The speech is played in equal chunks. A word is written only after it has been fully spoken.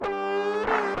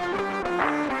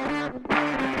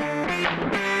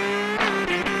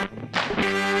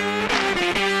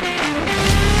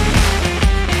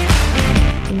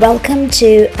Welcome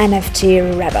to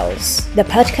NFT Rebels, the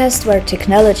podcast where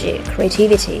technology,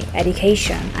 creativity,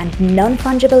 education, and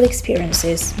non-fungible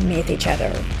experiences meet each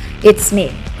other. It's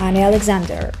me, Annie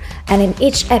Alexander, and in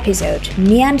each episode,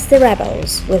 me and the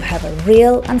Rebels will have a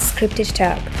real unscripted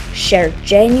talk, share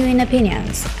genuine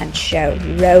opinions, and show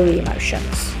raw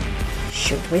emotions.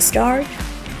 Should we start?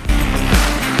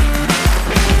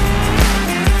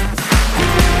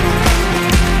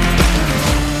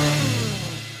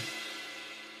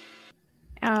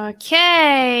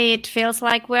 Okay, it feels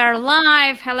like we're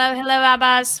live. Hello,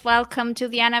 Abbas. Welcome to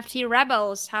the NFT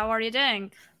Rebels. How are you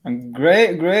doing? I'm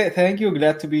great. Thank you.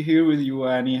 Glad to be here with you,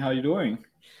 Annie. How you doing?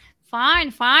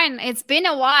 Fine. It's been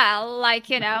a while.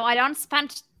 I don't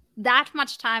spend that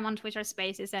much time on Twitter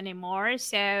Spaces anymore.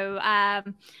 So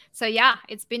yeah,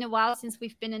 it's been a while since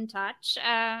we've been in touch.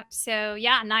 Nice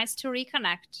to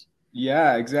reconnect.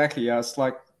 Yeah, exactly. Yeah,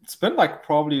 it's been like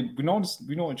probably we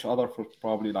know each other for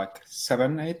probably like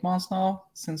 7-8 months now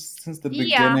since the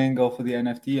beginning of the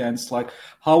NFT, and it's like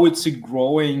how it's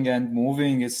growing and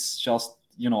moving. It's just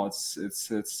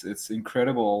it's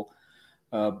incredible.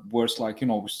 Where it's like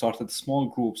we started small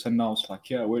groups and now it's like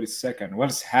wait a second, what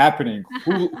is happening?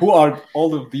 Who are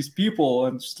all of these people?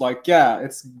 And it's like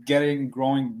it's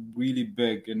growing really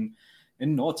big in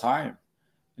no time.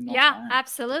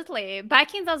 Absolutely.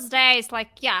 Back in those days,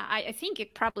 I think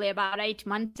it probably about 8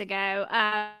 months ago,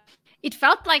 it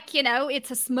felt like, it's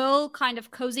a small kind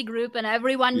of cozy group and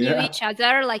everyone knew each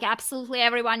other, like absolutely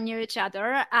everyone knew each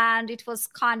other. And it was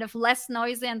kind of less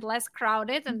noisy and less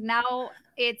crowded. And now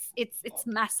it's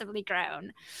massively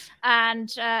grown.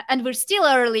 And we're still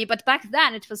early, but back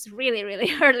then it was really,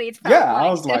 really early. It felt I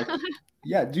was like,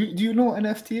 do you know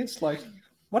NFT? It's like,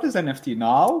 what is NFT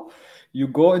now? You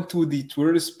go into the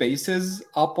Twitter Spaces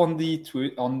up on the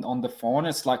on the phone.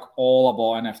 It's like all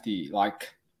about NFT. Like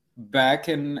back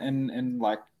in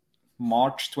like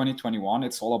March 2021,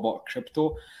 it's all about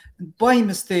crypto. By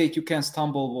mistake, you can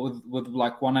stumble with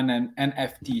like one an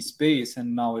NFT space,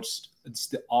 and now it's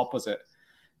the opposite.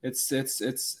 It's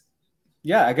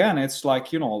again, it's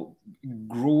like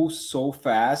grew so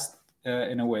fast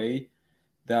in a way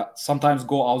that sometimes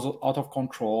go out of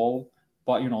control.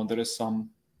 But there is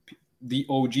the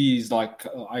OGs, like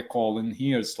I call in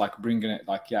here, it's like bringing it,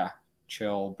 like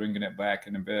chill, bringing it back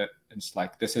in a bit. It's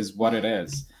like this is what it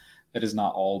is. It is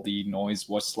not all the noise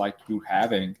what's like you're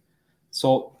having.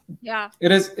 So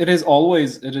it is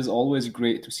always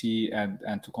great to see and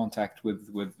to contact with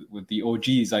the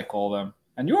OGs, I call them.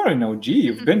 And you are an OG.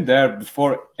 You've been there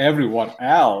before everyone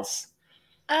else.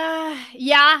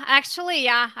 Actually.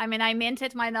 I mean, I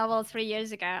minted my novel 3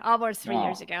 years ago, over 3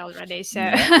 years ago already. So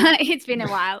it's been a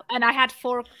while. And I had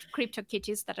 4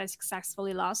 CryptoKitties that I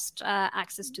successfully lost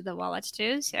access to the wallet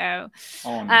to. So,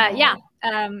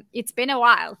 it's been a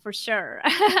while for sure.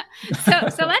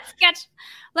 so let's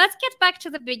get back to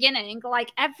the beginning.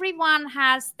 Like everyone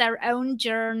has their own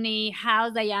journey, how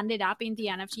they ended up in the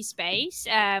NFT space.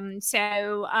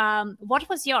 What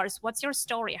was yours? What's your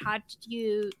story? How did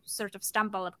you sort of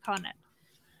stumble upon it?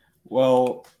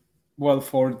 Well,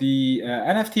 for the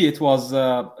NFT, it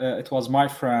was my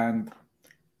friend.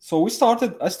 So I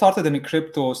started in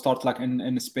crypto, like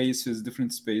in spaces,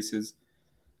 different spaces,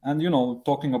 and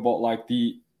talking about like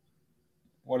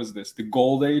what is this? The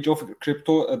gold age of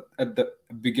crypto at the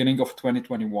beginning of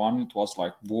 2021. It was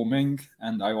like booming,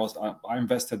 and I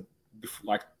invested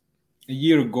like a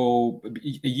year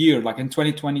like in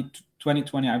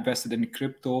 2020, I invested in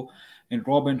crypto in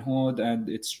Robinhood, and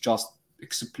it's just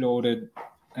exploded.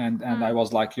 And I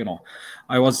was like,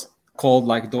 I was called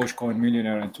like Dogecoin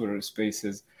millionaire in Twitter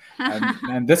Spaces,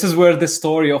 and this is where the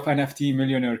story of NFT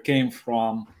millionaire came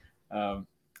from.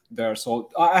 There, so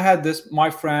I had my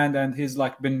friend, and he's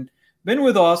like been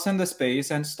with us in the space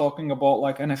and talking about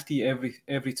like NFT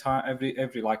every time,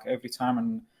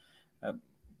 and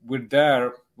we're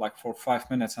there like for 5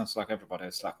 minutes, and it's like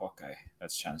everybody's like, okay,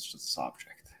 let's change the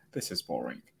subject. This is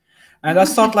boring. And I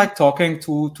start like talking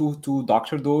to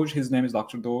Dr. Doge. His name is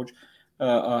Dr. Doge,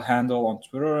 a handle on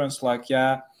Twitter, and it's like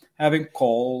having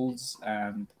calls,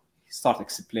 and he start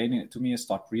explaining it to me. I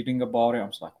start reading about it. I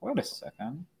was like, wait a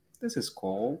second. This is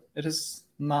cool. It is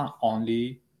not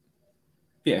only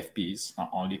PFPs, not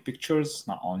only pictures,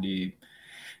 not only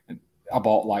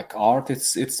about like art.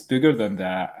 It's bigger than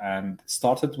that, and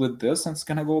started with this, and it's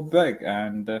gonna go big.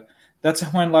 And that's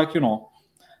when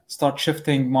start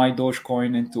shifting my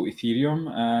Dogecoin into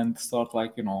Ethereum and start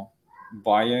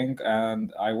buying.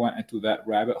 And I went into that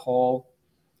rabbit hole.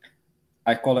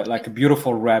 I call it like a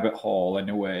beautiful rabbit hole in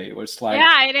a way, where it's like,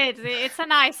 yeah, it is. It's a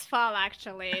nice fall,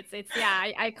 actually. It's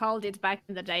yeah. I called it back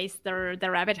in the days the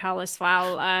rabbit hole as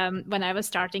well. When I was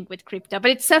starting with crypto,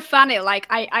 but it's so funny. Like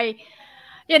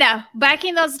back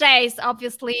in those days,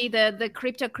 obviously the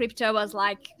crypto was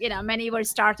like, many were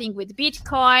starting with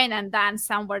Bitcoin, and then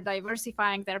some were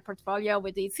diversifying their portfolio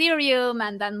with Ethereum,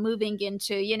 and then moving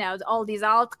into all these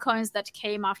altcoins that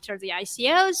came after the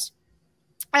ICOs.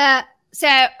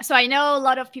 So I know a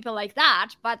lot of people like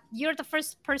that, but you're the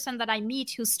first person that I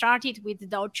meet who started with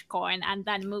Dogecoin and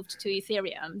then moved to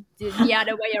Ethereum, the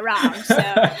other way around. So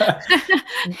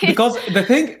because the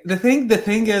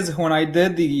thing is, when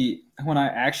I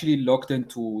actually looked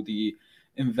into the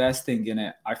investing in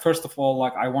it, I first of all,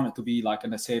 like, I wanted to be like in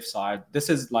the safe side. This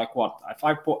is like, what if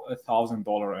I put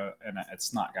 $1,000 in it,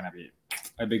 it's not gonna be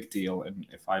a big deal, and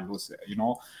if I lose it,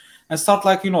 and start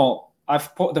like,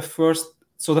 I've put the first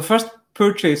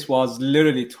purchase was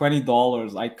literally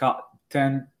 $20. I got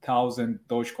 10,000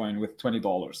 Dogecoin with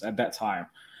 $20 at that time.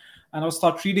 And I'll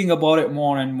start reading about it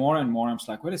more and more and more. I'm just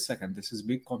like, wait a second, this is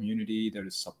big community. There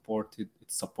is supported.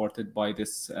 It's supported by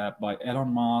by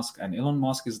Elon Musk, and Elon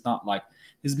Musk is not like,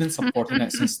 he's been supporting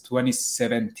it since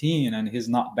 2017, and he's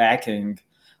not backing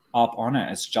up on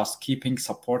it. It's just keeping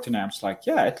supporting it. I'm just like,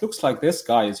 yeah, it looks like this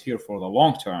guy is here for the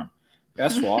long term.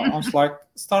 Guess what? I'm just like,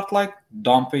 start like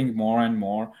dumping more and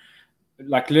more.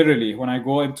 Like literally, when I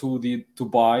go into to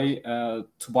buy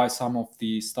some of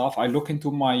the stuff, I look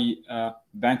into my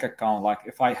bank account. Like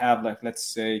if I have, like, let's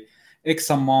say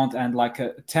X amount, and like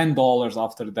 $10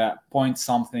 after that point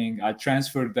something, I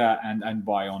transfer that and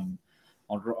buy on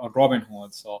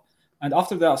Robinhood. So, and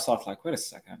after that, I start like, wait a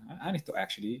second, I need to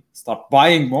actually start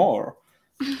buying more.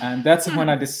 And that's when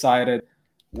I decided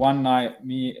one night,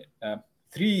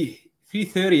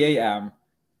 3:30 a.m.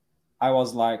 I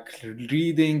was like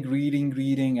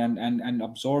reading and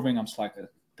absorbing. I'm just like,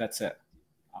 that's it,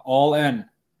 all in.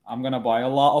 I'm gonna buy a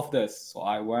lot of this. So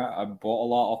I bought a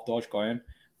lot of Dogecoin.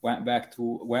 Went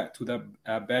to the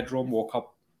bedroom. Woke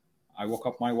up. I woke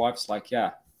up. My wife's like,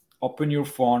 yeah, open your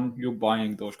phone. You're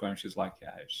buying Dogecoin. She's like,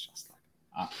 yeah, it's just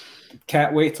like,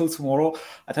 can't wait till tomorrow.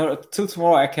 I tell her, till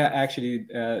tomorrow I can't actually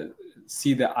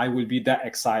see that I will be that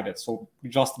excited. So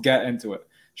just get into it.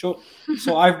 So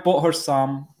I bought her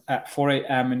some at 4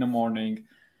 a.m. in the morning,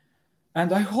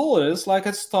 and I hold it. It's like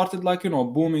it started like,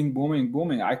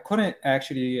 booming. I couldn't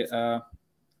actually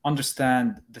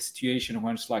understand the situation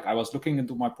when it's like I was looking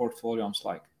into my portfolio. I'm just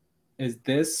like, is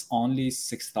this only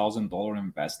 $6,000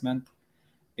 investment?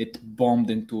 It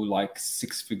bombed into like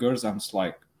six figures. I was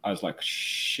like,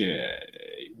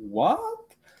 shit,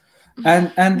 what?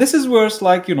 And this is where it's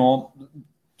like,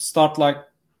 start like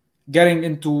getting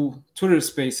into Twitter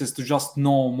spaces to just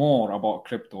know more about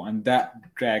crypto, and that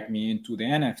dragged me into the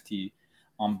NFT.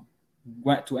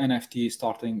 Went to NFT,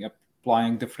 starting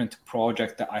applying different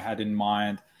projects that I had in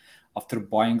mind. After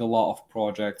buying a lot of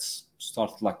projects,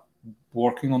 started like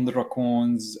working on the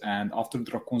raccoons, and after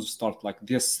the raccoons, start like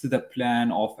this the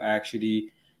plan of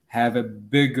actually have a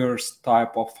bigger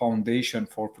type of foundation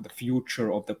for the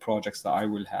future of the projects that I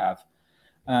will have.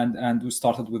 And we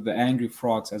started with the Angry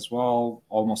Frogs as well,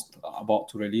 almost about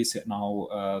to release it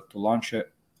now, to launch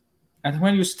it. And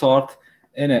when you start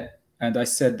in it, and I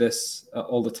said this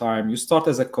all the time, you start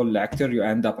as a collector, you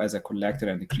end up as a collector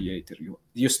and a creator.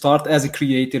 You start as a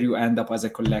creator, you end up as a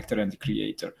collector and a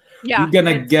creator. Yeah, you're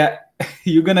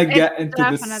gonna get into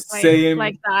the same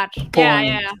like that.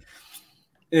 point.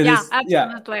 Yeah.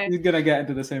 Absolutely. Yeah, you're gonna get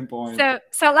into the same point.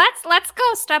 So let's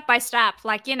go step by step.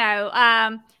 Like,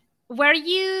 were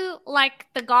you like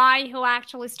the guy who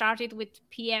actually started with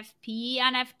PFP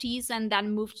NFTs and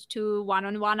then moved to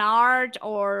one-on-one art,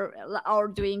 or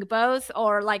doing both,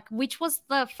 or like which was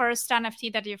the first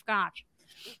NFT that you've got?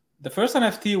 The first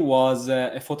NFT was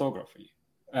a photography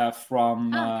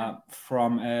from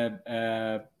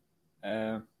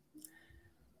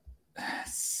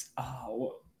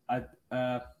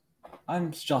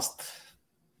I'm just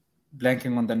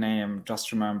blanking on the name.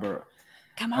 Just remember.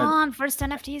 Come on, first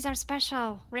NFTs are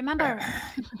special. Remember?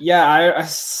 Yeah,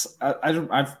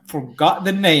 I forgot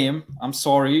the name. I'm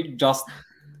sorry. Just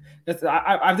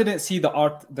I didn't see the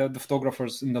art, the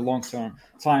photographers in the long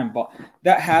time, but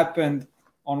that happened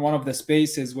on one of the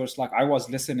spaces where it's like I was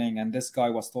listening and this guy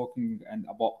was talking and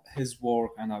about his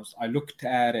work, and I looked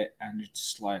at it and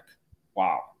it's just like,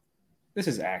 wow, this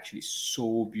is actually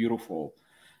so beautiful.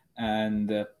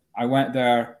 And I went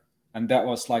there. And that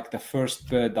was like the first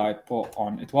bid I put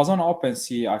on. It was on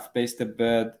OpenSea. I've placed a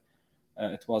bid.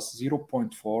 It was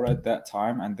 0.4 at that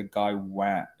time. And the guy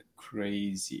went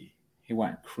crazy. He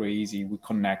went crazy. We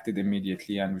connected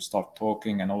immediately and we started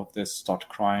talking and all of this, start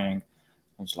crying.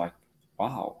 I was like,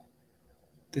 wow,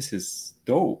 this is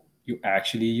dope. You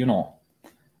actually, you know.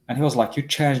 And he was like, you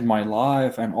changed my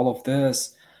life and all of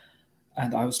this.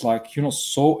 And I was like, you know,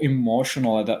 so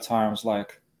emotional at that time. I was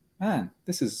like, man,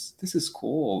 this is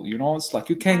cool. You know, it's like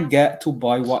you can get to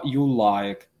buy what you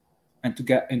like and to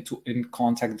get in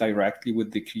contact directly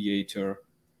with the creator,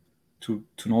 to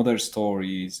know their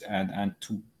stories and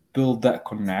to build that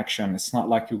connection. It's not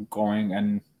like you're going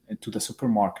and into the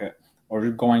supermarket or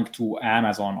you're going to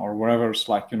Amazon or wherever. It's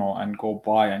like, you know, and go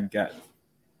buy and get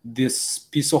this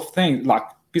piece of thing, like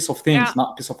piece of things,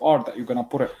 not piece of art that you're gonna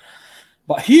put it.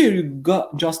 But here you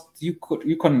got just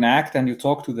you connect and you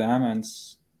talk to them, and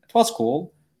it was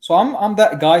cool. So I'm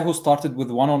that guy who started with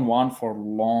one-on-one for a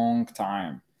long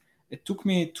time. It took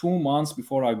me 2 months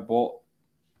before I bought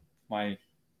my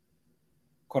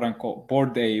quote unquote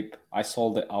Bored Ape. I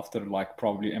sold it after like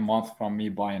probably a month from me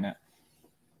buying it.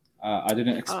 I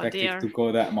didn't expect it to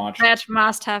go that much. That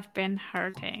must have been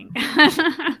hurting.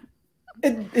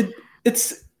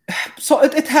 It's so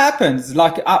it happens.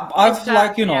 Like I've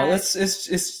like, you know, it's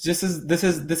just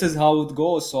this is how it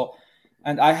goes. So,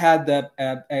 and I had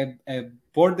a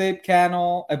Bored Ape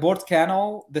candle, a board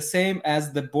candle, the same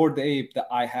as the Bored Ape that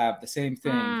I have, the same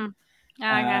thing.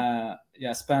 Yeah,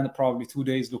 spent probably 2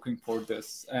 days looking for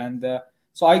this, and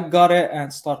so I got it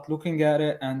and start looking at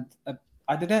it, and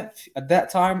I didn't at that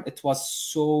time. It was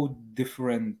so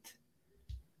different.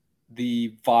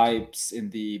 The vibes in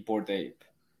the Bored Ape,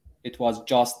 it was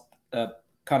just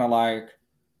kind of like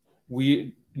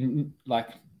like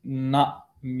not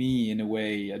me in a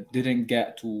way. I didn't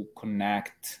get to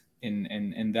connect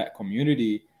in that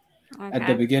community at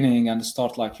the beginning and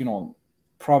start like, you know,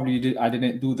 probably I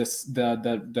didn't do this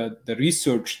the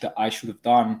research that I should have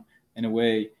done in a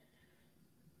way.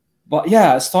 But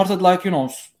yeah, I started like, you know,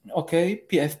 okay,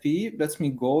 PFP, let me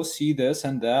go see this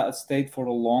and that. I stayed for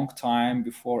a long time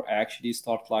before I actually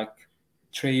start like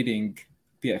trading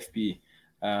PFP,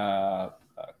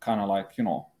 kind of like, you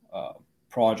know,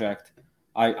 project.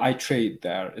 I trade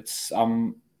there. It's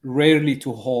rarely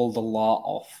to hold a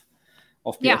lot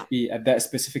of PFP at that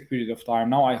specific period of time.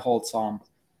 Now I hold some,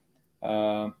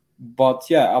 but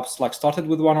yeah, I was like started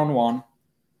with one-on-one.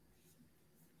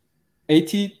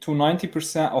 80 to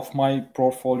 90% of my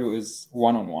portfolio is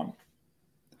one-on-one,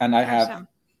 and I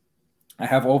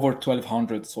have over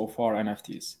 1,200 so far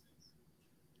NFTs.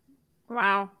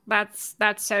 Wow, that's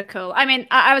so cool. I mean,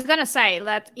 I was gonna say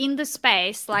that in the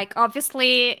space, like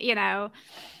obviously, you know,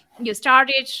 you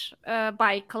started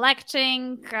by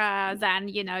collecting, then,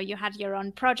 you know, you had your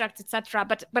own projects, etc.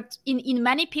 But in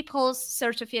many people's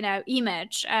sort of, you know,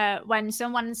 image, when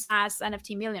someone says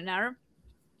NFT millionaire,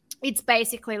 it's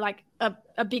basically like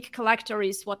a big collector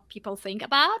is what people think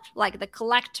about. Like the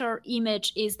collector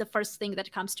image is the first thing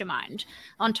that comes to mind.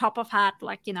 On top of that,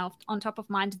 like, you know, on top of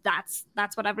mind, that's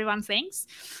what everyone thinks.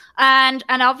 And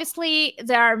obviously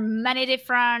there are many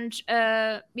different,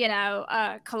 you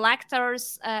know,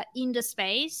 collectors in the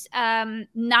space.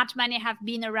 Not many have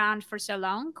been around for so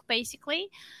long, basically.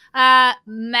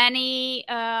 Many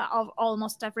of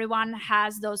almost everyone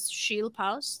has those shield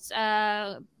posts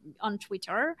on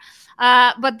Twitter,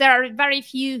 but there are very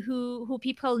few who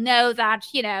people know that,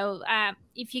 you know,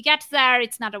 if you get there,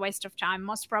 it's not a waste of time.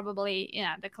 Most probably, you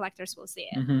know, the collectors will see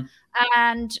it. Mm-hmm.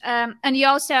 And you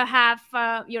also have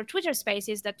your Twitter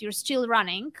spaces that you're still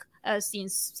running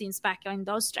since back in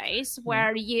those days,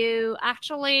 where you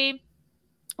actually,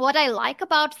 what I like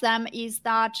about them is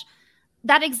that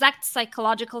exact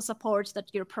psychological support that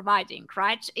you're providing,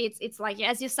 right? It's like,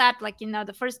 as you said, like, you know,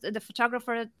 the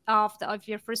photographer of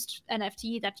your first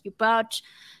NFT that you bought,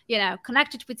 you know,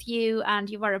 connected with you and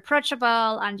you were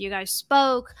approachable and you guys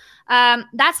spoke.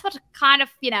 That's what kind of,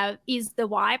 you know, is the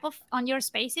vibe on your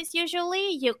spaces. Usually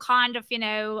you kind of, you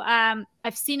know,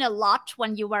 I've seen a lot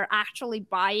when you were actually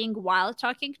buying while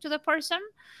talking to the person,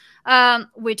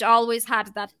 which always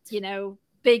had that, you know,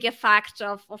 big effect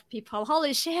of people,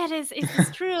 holy shit, is this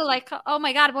true? Like, oh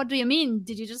my God, what do you mean?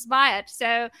 Did you just buy it?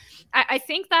 So I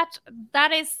think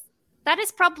that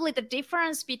is probably the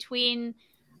difference between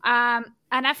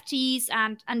NFTs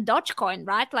and Dogecoin,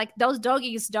 right? Like those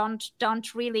doggies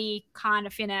don't really kind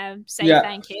of, you know, say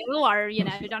thank you, or, you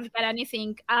know, you don't get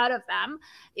anything out of them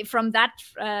from that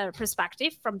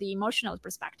perspective, from the emotional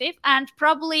perspective. And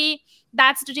probably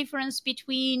that's the difference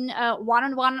between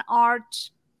one-on-one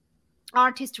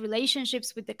artist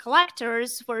relationships with the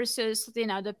collectors versus, you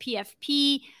know, the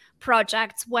PFP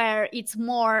projects, where it's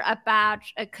more about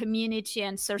a community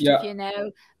and sort of, you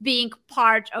know, being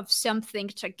part of something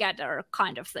together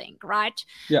kind of thing, right?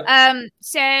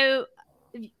 So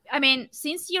I mean,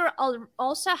 since you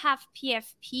also have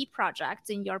PFP projects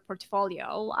in your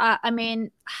portfolio, I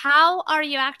mean, how are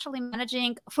you actually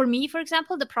managing? For me, for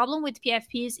example, the problem with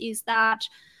PFPs is that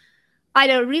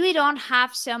I really don't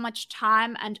have so much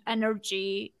time and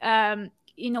energy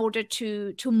in order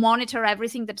to monitor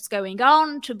everything that's going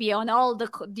on, to be on all the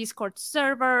Discord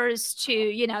servers,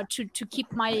 to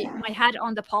keep my head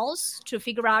on the pulse, to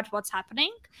figure out what's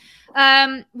happening.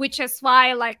 Which is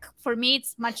why, like, for me,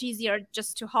 it's much easier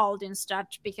just to hold instead,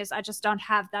 because I just don't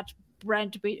have that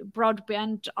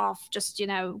broadband of just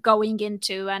going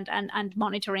into and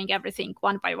monitoring everything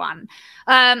one by one.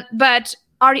 But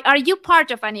are you part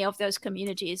of any of those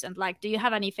communities, and like, do you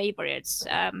have any favorites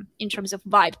in terms of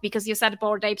vibe? Because you said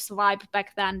Bored Apes vibe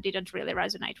back then didn't really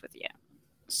resonate with you.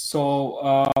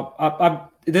 So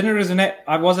it didn't resonate.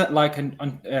 I wasn't like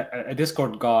a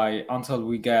Discord guy until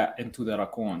we get into the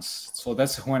Raccoons. So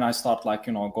that's when I start like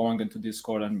going into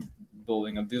Discord and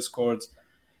building a Discord.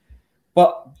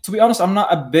 But to be honest, I'm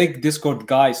not a big Discord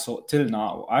guy. So till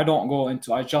now, I don't go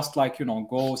into. I just like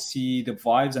go see the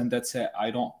vibes and that's it. I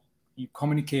don't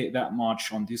communicate that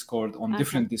much on Discord, on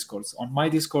different Discords. On my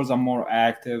Discords, I'm more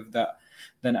active than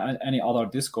any other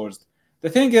Discords. The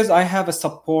thing is, I have a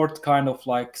support kind of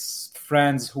like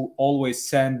friends who always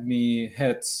send me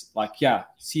hits like, yeah,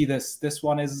 see this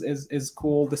one is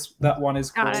cool, that one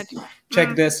is cool,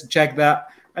 check this, check that.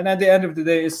 And at the end of the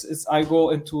day, it's I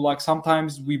go into like,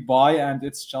 sometimes we buy and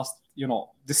it's just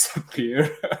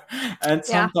disappear and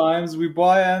sometimes we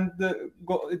buy and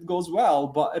it goes well,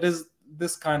 but it is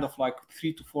this kind of like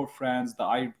 3 to 4 friends that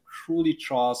I truly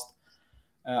trust.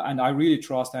 And I really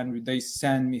trust, and they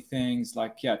send me things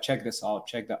like, yeah, check this out,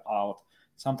 check that out.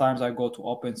 Sometimes I go to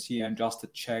OpenSea and just to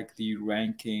check the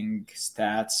ranking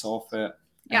stats of it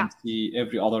and see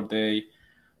every other day.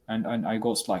 And I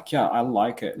go like, yeah, I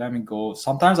like it. Let me go.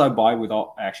 Sometimes I buy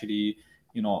without actually,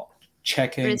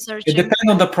 checking. Researching. It depends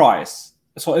on the price.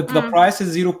 So if the price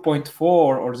is 0.4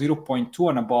 or 0.2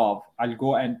 and above, I'll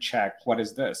go and check, what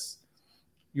is this?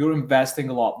 You're investing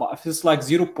a lot. But if it's like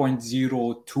 0.02,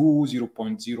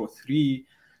 0.03,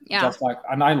 just like,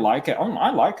 and I like it.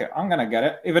 I like it. I'm gonna get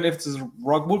it, even if it's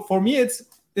Rug Bull. For me, it's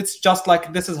just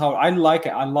like, this is how I like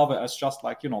it. I love it. It's just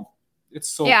like it's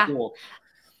so cool.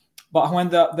 But when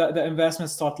the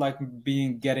investments start like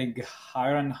getting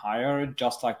higher and higher,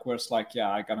 just like where it's like,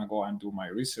 yeah, I gotta go and do my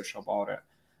research about it.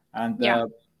 And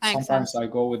sometimes I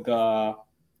go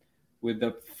with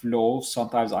the flow.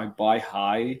 Sometimes I buy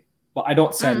high. But I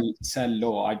don't sell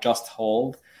low. I just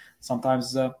hold.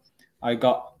 Sometimes I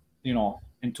got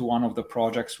into one of the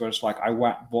projects where it's like I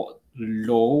bought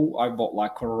low. I bought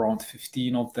like around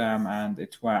 15 of them, and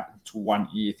it went to 1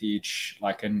 ETH each,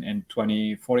 like in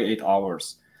 48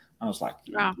 hours. I was like,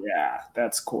 yeah,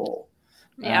 that's cool.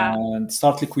 Yeah. And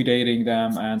start liquidating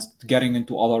them and getting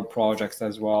into other projects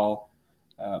as well.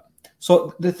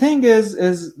 So the thing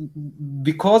is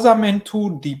because I'm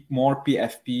into the more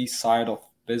PFP side of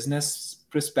business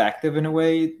perspective, in a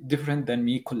way different than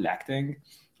me collecting,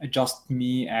 just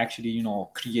me actually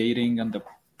creating and the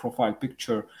profile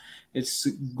picture. It's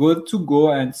good to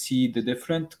go and see the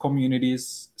different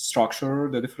communities structure,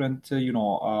 the different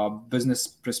business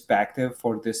perspective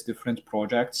for these different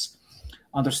projects,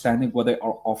 understanding what they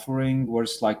are offering,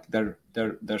 where's like their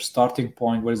starting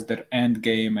point, where's their end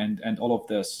game, and all of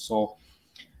this. So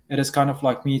it is kind of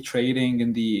like me trading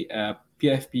in the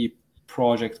PFP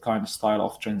project kind of style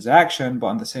of transaction,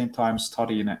 but at the same time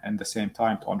studying it, and the same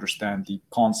time to understand the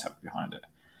concept behind it.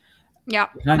 Yeah,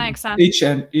 and makes sense. Each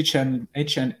and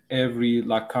every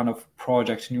like kind of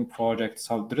new project.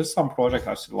 So there is some project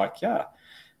I was like, yeah,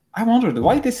 I wondered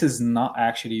why this is not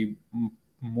actually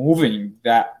moving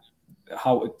that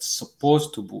how it's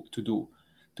supposed to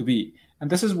be. And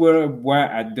this is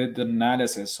where I did the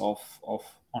analysis on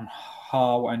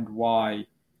how and why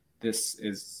this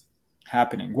is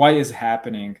happening, why is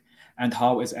happening, and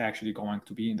how is actually going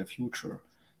to be in the future.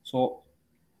 So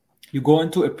you go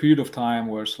into a period of time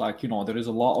where it's like, there is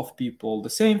a lot of people. The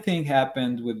same thing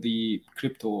happened with the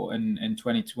crypto in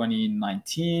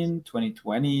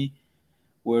 2020,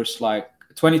 where it's like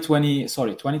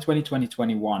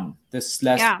 2021, this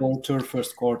last quarter,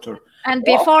 first quarter. And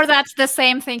before that, the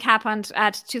same thing happened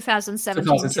at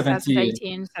 2017.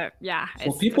 2018. So yeah.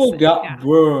 So people got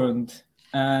burned.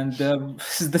 And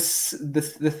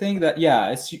the thing that,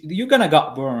 you're gonna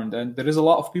get burned, and there is a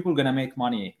lot of people gonna make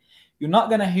money. You're not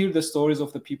gonna hear the stories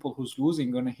of the people who's losing.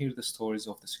 You're gonna hear the stories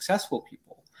of the successful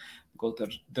people,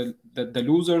 because the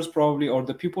losers probably, or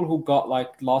the people who got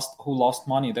who lost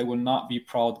money, they will not be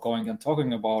proud going and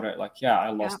talking about it. Like, yeah,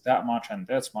 I lost that much and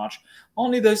this much.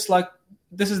 Only this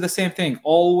is the same thing.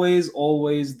 Always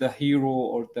the hero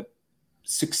or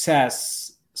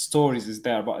success stories is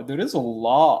there, but there is a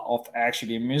lot of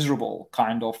actually miserable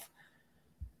kind of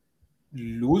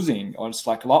losing, or it's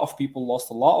like a lot of people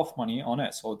lost a lot of money on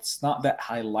it, so it's not that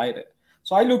highlighted.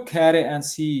 So I look at it and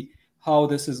see how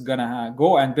this is gonna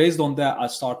go, and based on that I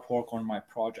start work on my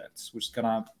projects, which is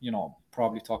gonna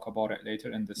probably talk about it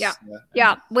later in this.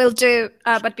 We'll do,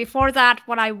 but before that,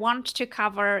 what I want to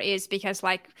cover is, because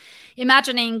like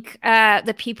imagining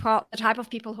the type of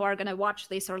people who are going to watch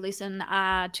this or listen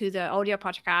to the audio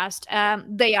podcast,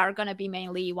 they are going to be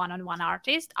mainly one-on-one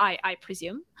artists, I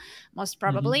presume, most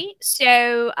probably.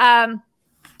 So and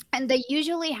they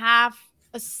usually have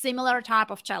a similar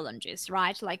type of challenges,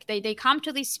 right? Like they come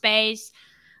to this space,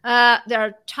 there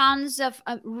are tons of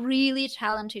really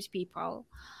talented people,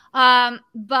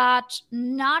 but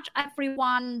not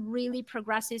everyone really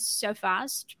progresses so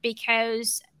fast,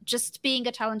 because just being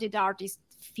a talented artist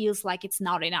feels like it's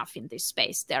not enough in this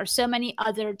space. There are so many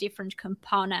other different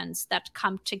components that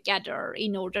come together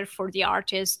in order for the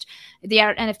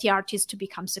NFT artist to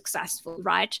become successful,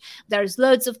 right? There's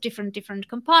loads of different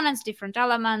components, different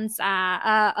elements,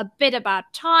 a bit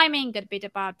about timing, a bit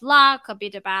about luck, a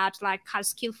bit about like how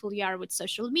skillful you are with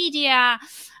social media,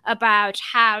 about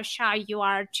how shy you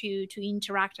are to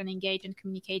interact and engage and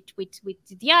communicate with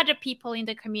the other people in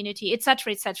the community,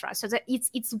 etc., etc. So that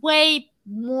it's way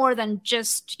more than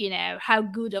just how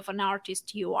good of an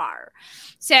artist you are.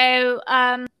 So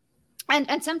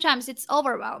and sometimes it's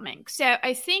overwhelming. So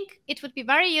I think it would be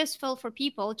very useful for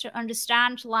people to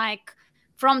understand, like,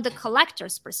 from the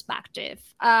collector's perspective,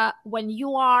 when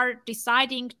you are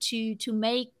deciding to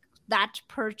make that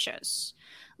purchase,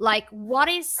 like, what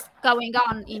is going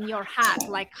on in your head?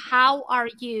 Like, how are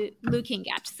you looking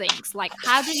at things? Like,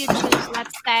 how do you choose?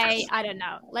 Let's say, I don't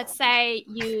know, let's say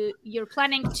you're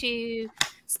planning to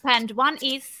spend 1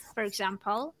 ETH, for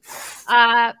example,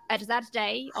 at that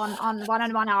day on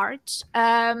one-on-one art.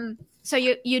 So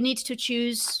you need to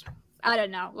choose, I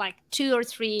don't know, like 2 or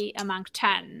 3 among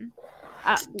 10.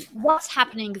 What's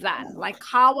happening then? Like,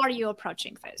 how are you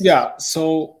approaching this? Yeah.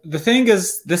 So the thing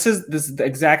is, this is the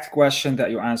exact question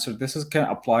that you answered. This can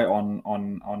apply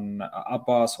on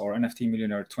Abbas or NFT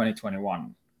Millionaire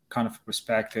 2021 kind of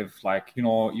perspective. Like,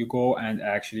 you go and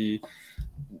actually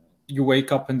you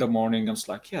wake up in the morning and it's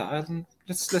like,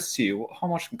 let's see how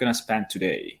much I'm gonna spend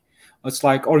today. It's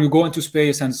like, or you go into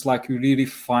space and it's like you really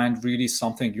find really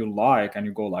something you like and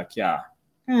you go like,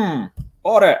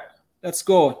 bought it. Let's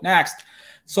go next.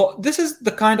 So this is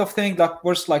the kind of thing that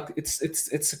works, like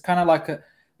it's kind of like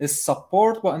a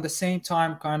support, but at the same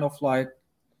time kind of like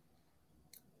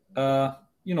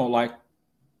like,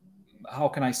 how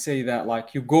can I say that?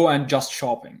 Like, you go and just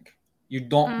shopping. You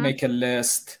don't make a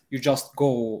list. You just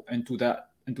go into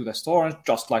the store and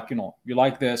just like, you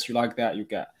like this, you like that, you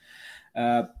get.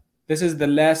 This is the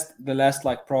last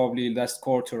like probably last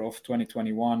quarter of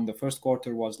 2021. The first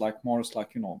quarter was like more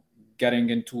like, getting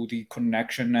into the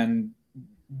connection and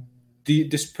the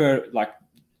despair, like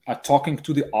talking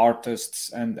to the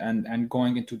artists and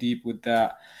going into deep with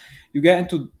that. You get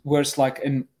into where it's like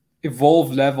an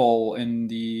evolve level in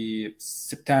the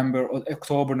September,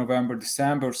 October, November,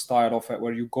 December style of it,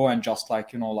 where you go and just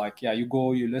like, you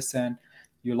go, you listen,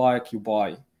 you like, you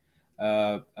buy.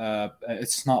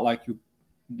 It's not like you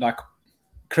like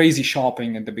crazy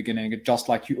shopping in the beginning. It's just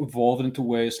like you evolve into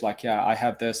ways like, I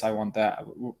have this, I want that.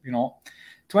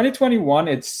 2021,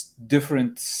 it's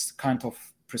different kind of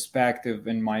perspective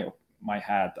in my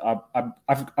head.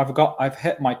 I've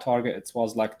hit my target. It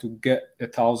was like to get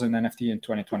 1,000 NFT in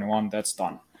 2021. That's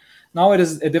done. Now it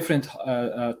is a different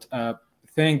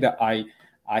thing that I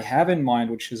have in mind,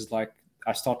 which is like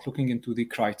I start looking into the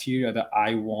criteria that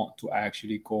I want to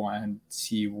actually go and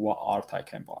see what art I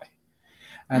can buy.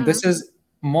 And this is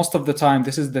most of the time,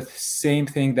 this is the same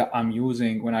thing that I'm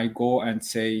using when I go and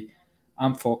say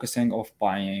I'm focusing on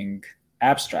buying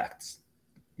abstracts.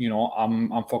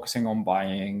 I'm focusing on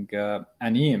buying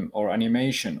anime or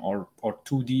animation or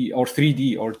 2D or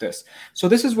 3D or this. So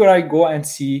this is where I go and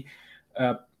see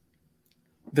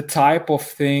the type of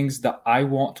things that I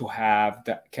want to have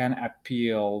that can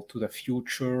appeal to the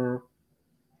future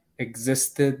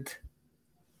existed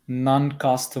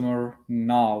non-customer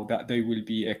now that they will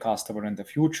be a customer in the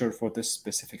future for this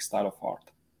specific style of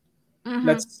art.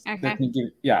 Let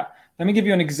me give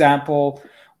you an example.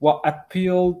 What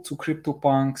appealed to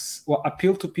CryptoPunks, what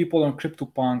appealed to people on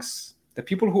CryptoPunks, the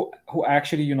people who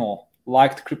actually,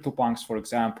 liked CryptoPunks, for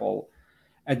example,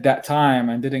 at that time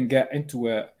and didn't get into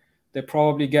it, they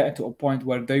probably get into a point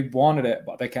where they wanted it,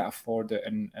 but they can't afford it.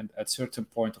 And at a certain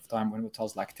point of time when it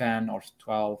was like 10 or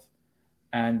 12,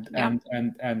 and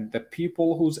the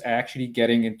people who's actually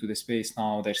getting into the space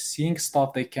now, they're seeing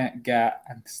stuff they can't get,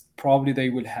 and probably they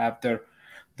will have their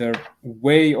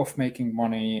way of making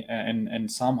money,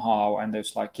 and somehow, and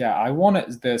it's like, yeah, I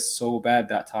wanted this so bad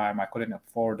that time, I couldn't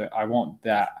afford it, I want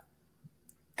that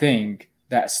thing,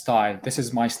 that style, this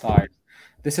is my style,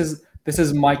 this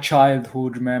is my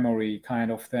childhood memory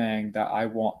kind of thing, that I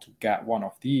want to get one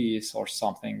of these or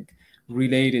something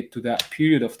related to that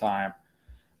period of time.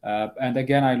 And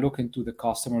again, I look into the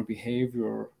customer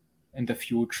behavior in the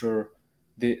future.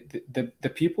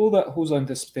 The people that who's in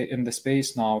the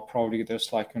space now, probably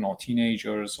there's like,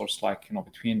 teenagers, or it's like,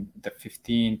 between the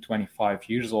 15 25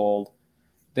 years old,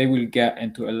 they will get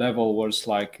into a level where it's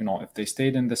like, if they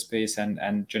stayed in the space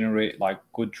and generate like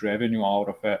good revenue out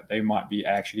of it, they might be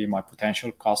actually my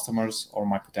potential customers or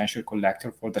my potential collector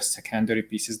for the secondary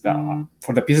pieces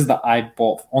for the pieces that I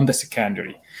bought on the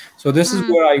secondary. So this is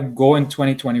where I go in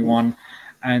 2021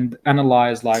 and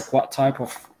analyze like what type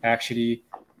of actually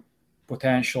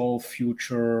potential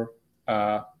future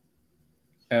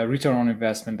return on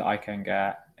investment that I can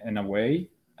get. In a way,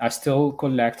 I still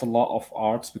collect a lot of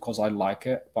arts because I like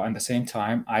it, but at the same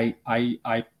time, I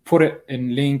put it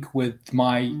in link with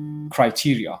my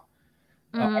criteria.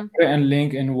 I put it in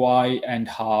link in why and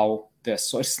how this.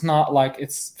 So it's not like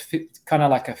it's kind of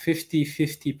like a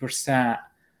 50%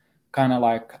 kind of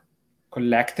like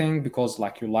collecting because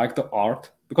like you like the art,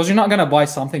 because you're not gonna buy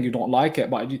something you don't like it.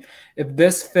 But if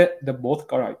this fit the both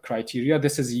criteria,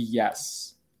 this is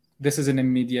yes. This is an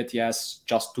immediate yes,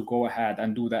 just to go ahead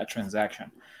and do that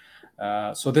transaction.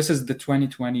 So this is the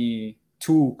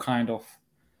 2022 kind of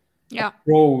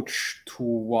approach to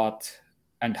what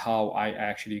and how I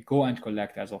actually go and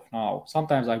collect as of now.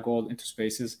 Sometimes I go into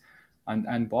spaces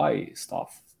and buy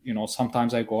stuff.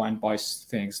 Sometimes I go and buy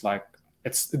things like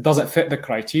it doesn't fit the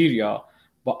criteria,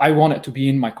 but I want it to be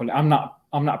in my collection.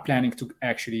 I'm not planning to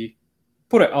actually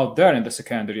put it out there in the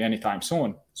secondary anytime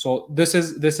soon. So this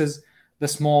is the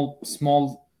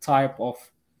small type of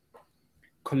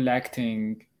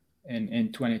collecting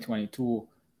in 2022,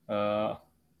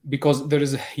 because there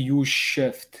is a huge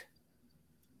shift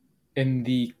in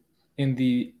the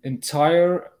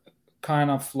entire kind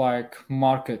of like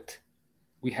market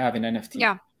we have in NFT.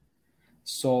 Yeah.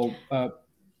 So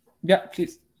yeah,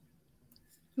 please.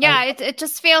 Yeah, it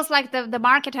just feels like the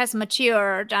market has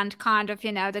matured, and kind of,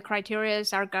 the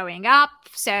criterias are going up.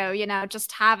 So,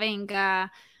 just having a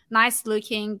nice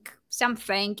looking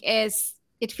something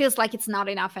it feels like it's not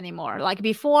enough anymore. Like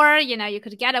before, you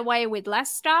could get away with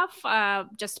less stuff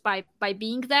just by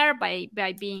being there,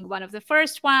 by being one of the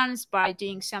first ones, by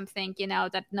doing something,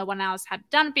 that no one else had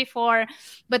done before.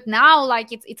 But now, like,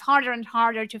 it's harder and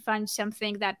harder to find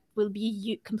something that will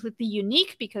be completely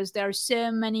unique, because there are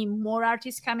so many more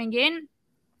artists coming in.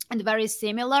 And very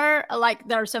similar, like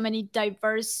there are so many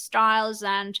diverse styles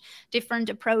and different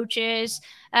approaches,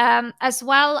 as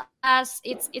well as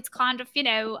it's kind of,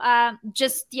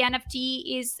 just the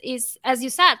NFT is, as you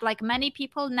said, like many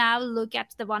people now look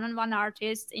at the one-on-one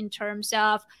artist in terms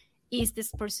of, is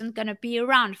this person going to be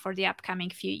around for the upcoming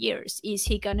few years? Is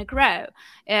he going to grow?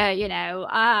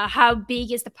 How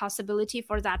big is the possibility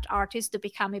for that artist to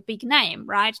become a big name,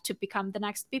 right? To become the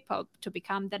next people, to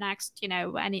become the next,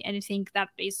 anything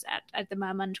that is at the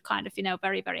moment kind of,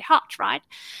 very, very hot, right?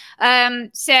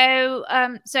 So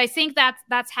I think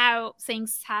that's how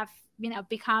things have,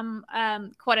 become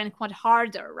quote unquote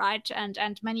harder, right?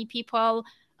 And many people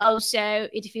also,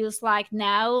 it feels like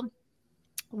now,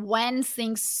 when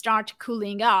things start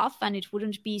cooling off and it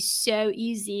wouldn't be so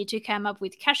easy to come up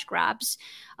with cash grabs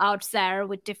out there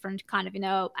with different kind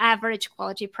of, average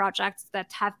quality projects that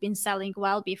have been selling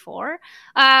well before,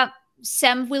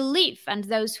 some will leave, and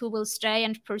those who will stay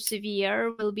and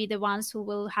persevere will be the ones who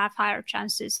will have higher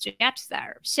chances to get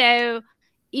there. So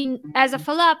as a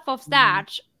follow-up of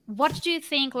that, what do you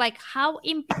think, like, how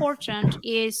important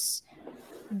is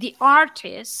the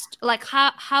artist, like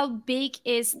how big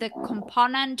is the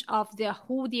component of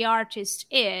who the artist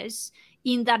is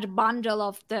in that bundle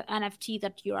of the NFT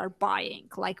that you are buying?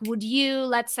 Like, would you,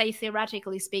 let's say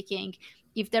theoretically speaking,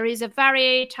 if there is a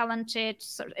very talented,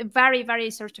 very, very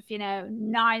sort of,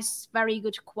 nice, very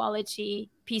good quality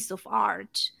piece of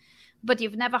art, but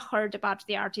you've never heard about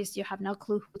the artist, you have no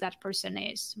clue who that person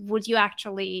is, would you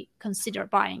actually consider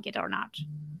buying it or not?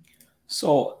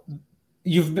 So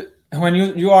when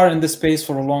you are in the space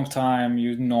for a long time,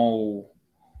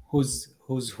 who's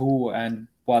who and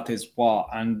what is what.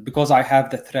 And because I have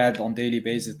the thread on daily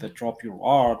basis that drop your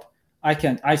art,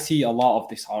 I see a lot of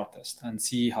these artists and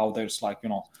see how there's like,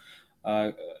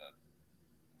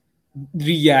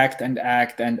 react and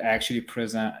act and actually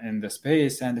present in the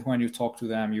space. And when you talk to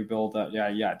them, you build that,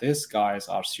 these guys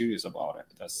are serious about it.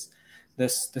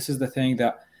 This is the thing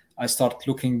that I start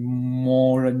looking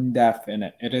more in depth in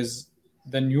it. It is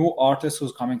the new artist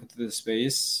who's coming into the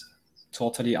space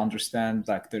totally understand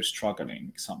like they're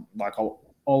struggling. Some like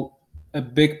all a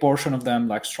big portion of them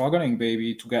like struggling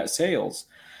maybe to get sales.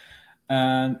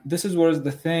 And this is where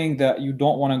the thing that you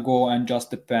don't want to go and just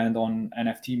depend on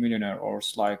NFT Millionaire or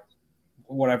it's like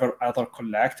whatever other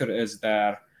collector is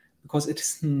there, because it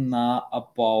is not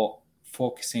about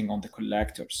focusing on the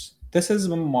collectors. This is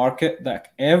a market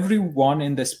that everyone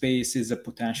in the space is a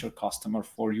potential customer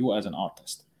for you as an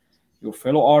artist. Your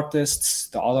fellow artists,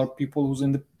 the other people who's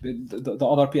in the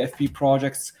other PFP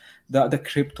projects, the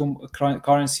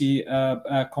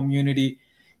cryptocurrency community.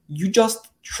 You just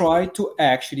try to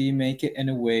actually make it in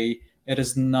a way it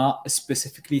is not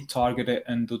specifically targeted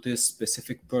into this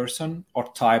specific person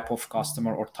or type of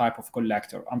customer or type of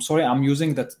collector. I'm sorry, I'm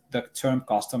using the term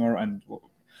customer and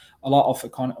a lot of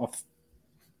econ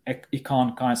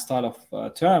kind of style of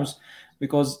terms,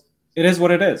 because it is what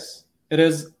it is. It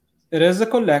is a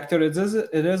collector. It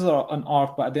is an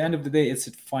art, but at the end of the day, it's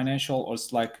a financial or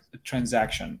it's like a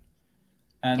transaction.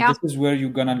 And this is where you're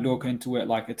gonna look into it.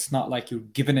 Like it's not like you're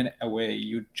giving it away.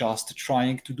 You're just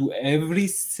trying to do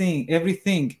everything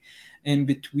in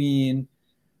between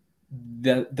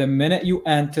the minute you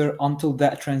enter until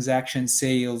that transaction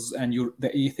sales and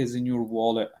the ETH is in your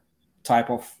wallet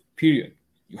type of period.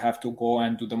 You have to go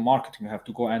and do the marketing. You have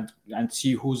to go and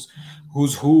see who's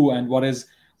who and what is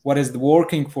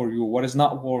working for you, what is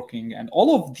not working, and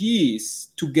all of these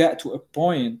to get to a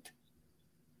point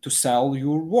to sell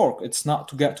your work. It's not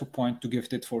to get to a point to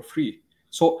gift it for free.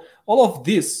 So all of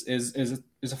this is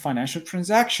a financial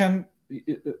transaction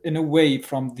in a way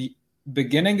from the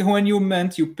beginning. When you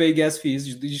pay gas fees,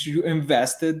 you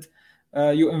invested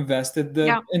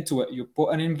into it. You put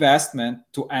an investment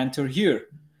to enter here,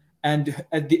 and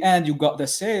at the end you got the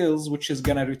sales, which is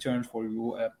gonna return for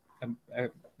you a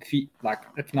fee, like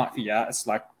if not fiat, it's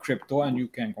like crypto, and you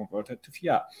can convert it to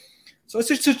fiat. So it's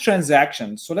just a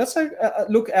transaction. So let's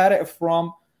look at it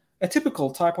from a typical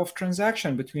type of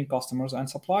transaction between customers and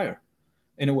supplier.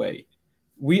 In a way,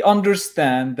 we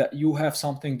understand that you have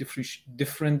something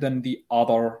different than the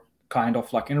other kind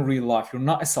of like in real life. You're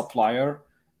not a supplier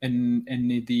in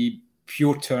the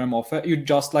pure term of it. You're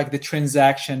just like the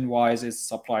transaction wise is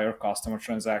supplier customer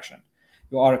transaction.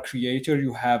 You are a creator.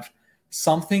 You have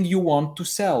something you want to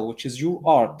sell, which is your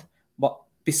art. But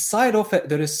beside of it,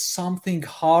 there is something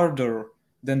harder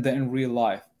than the in real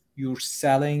life. You're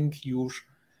selling your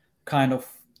kind of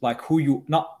like who you,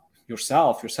 not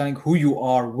yourself, you're selling who you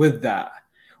are with that,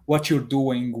 what you're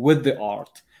doing with the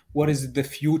art, what is the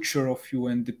future of you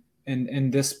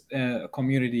in this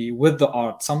community with the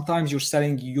art. Sometimes you're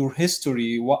selling your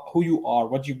history, who you are,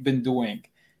 what you've been doing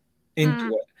into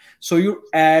it. So you're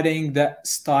adding that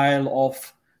style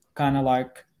of kind of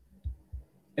like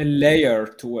a layer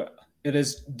to it. It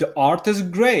is, the art is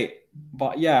great,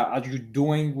 but are you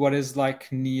doing what is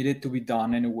like needed to be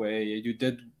done in a way? You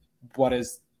did what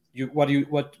is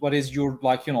your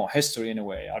like history in a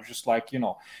way. Are just like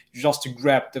you just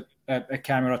grabbed a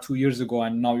camera 2 years ago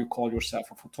and now you call yourself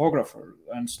a photographer,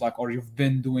 and it's like, or you've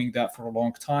been doing that for a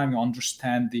long time. You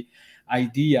understand the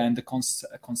idea and the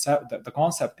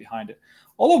concept behind it.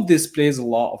 All of this plays a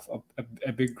lot of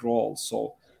a big role.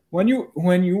 So when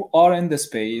you are in the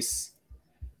space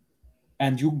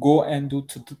and you go and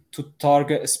to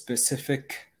target a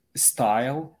specific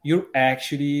style, you're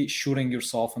actually shooting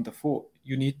yourself in the foot.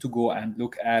 You need to go and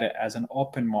look at it as an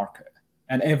open market,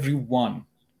 and everyone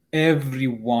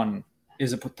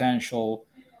is a potential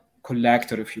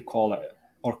collector, if you call it,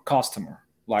 or customer,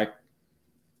 like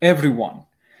everyone.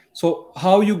 So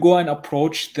how you go and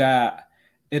approach that,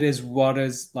 it is what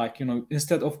is like,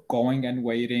 instead of going and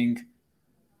waiting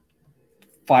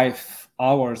 5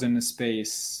 hours in the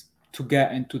space to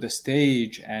get into the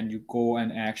stage, and you go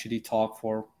and actually talk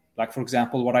for, like, for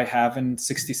example, what I have in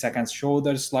 60 seconds show,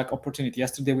 there's like opportunity.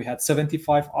 Yesterday we had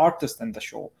 75 artists in the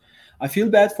show. I feel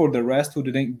bad for the rest who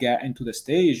didn't get into the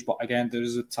stage, but again, there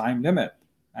is a time limit,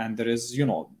 and there is, you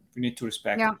need to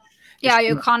respect it.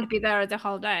 You can't be there the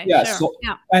whole day.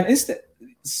 And instead,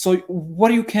 so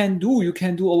what you can do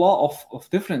a lot of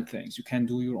different things. You can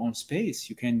do your own space.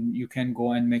 You can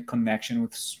go and make connection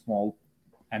with small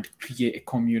and create a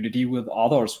community with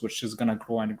others, which is gonna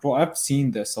grow and grow. I've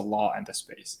seen this a lot in the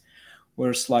space,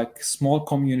 where it's like small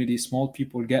community, small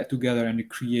people get together and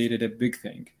created a big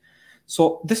thing.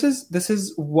 So this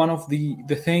is one of the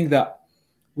thing that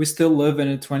we still live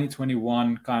in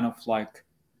 2021 kind of like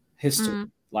history.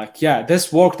 Like, yeah,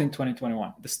 this worked in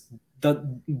 2021.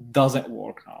 That doesn't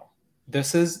work now.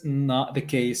 This is not the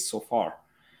case so far.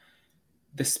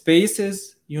 The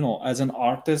spaces, as an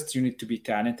artist, you need to be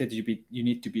talented, you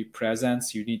need to be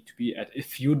present, you need to be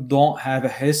if you don't have a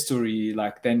history,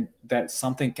 like, then that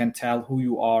something can tell who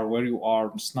you are, where you are.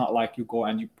 It's not like you go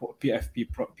and you put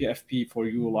PFP for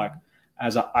you, like,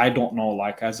 as a, I don't know,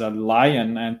 like as a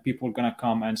lion, and people are gonna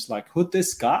come and it's like, who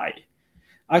this guy?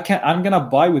 I'm gonna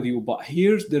buy with you, but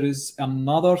there is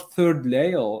another third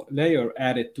layer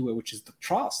added to it, which is the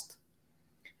trust.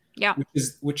 Yeah.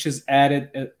 Which is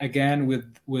added again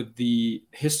with the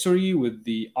history, with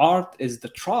the art, is the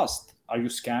trust. Are you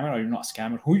scammer? Are you not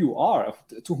scammer? Who you are?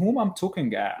 To whom I'm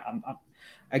talking at?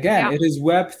 Again, it is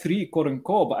Web3, quote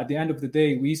unquote, but at the end of the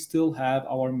day, we still have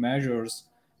our measures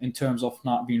in terms of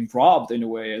not being robbed in a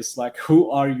way. It's like, who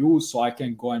are you so I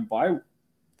can go and buy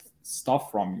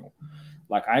stuff from you?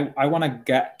 Like, I want to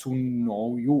get to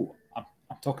know you. I'm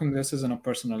talking this is on a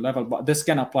personal level, but this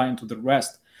can apply into the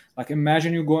rest. Like,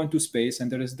 imagine you go into space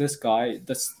and there is this guy,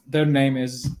 their name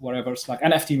is whatever. It's like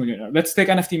NFT millionaire. Let's take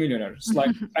NFT millionaire. It's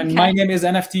like, and my name is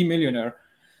NFT millionaire,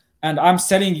 and I'm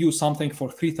selling you something for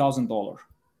 $3,000.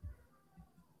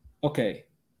 Okay.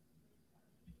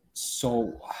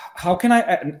 So how can I,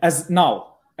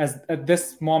 at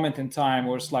this moment in time,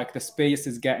 where it's like the space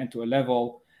is getting to a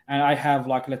level, and I have,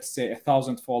 like, let's say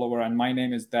 1,000 followers, and my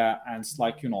name is that, and it's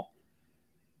like,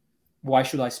 why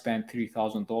should I spend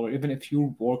 $3,000 even if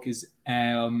your work is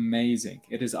amazing?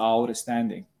 It is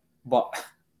outstanding, but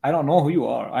I don't know who you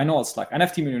are. I know it's like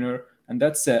NFT millionaire, and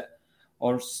that's it.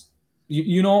 Or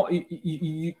you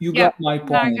got my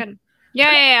point.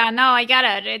 Yeah. No, I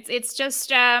get it. It's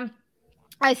just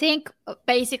I think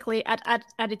basically at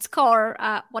its core,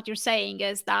 what you're saying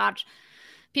is that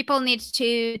people need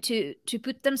to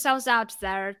put themselves out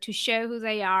there, to show who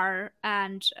they are,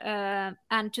 and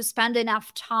to spend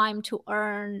enough time to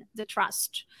earn the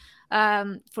trust,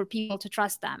 for people to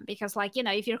trust them. Because, like,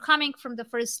 if you're coming from the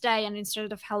first day and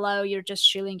instead of hello, you're just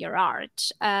showing your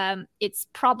art, it's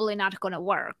probably not going to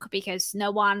work, because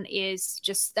no one is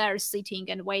just there sitting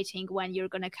and waiting when you're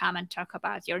going to come and talk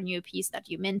about your new piece that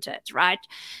you minted, right?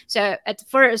 So at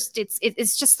first,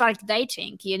 it's just like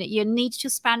dating. You need to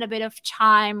spend a bit of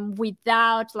time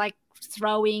without, like,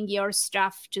 throwing your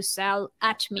stuff to sell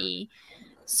at me.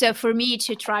 So for me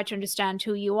to try to understand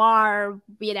who you are,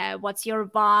 what's your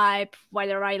vibe,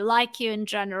 whether I like you in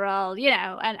general,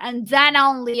 and then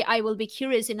only I will be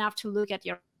curious enough to look at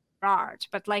your art.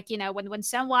 But, like, when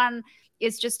someone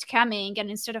is just coming and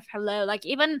instead of hello, like,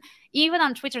 even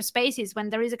on Twitter Spaces, when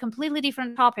there is a completely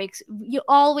different topic, you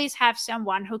always have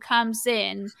someone who comes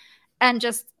in and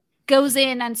just goes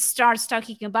in and starts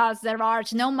talking about their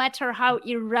art, no matter how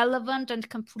irrelevant and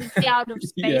completely out of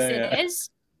space it is.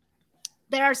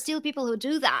 There are still people who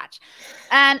do that,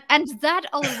 and that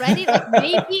already, like,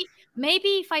 maybe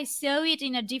if I saw it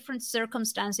in a different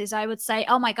circumstances, I would say,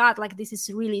 oh my god, like, this is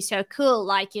really so cool,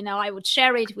 like, I would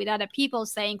share it with other people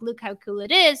saying, look how cool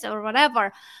it is, or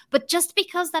whatever. But just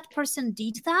because that person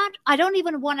did that, I don't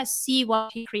even want to see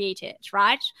what he created,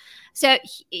 right? So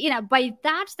by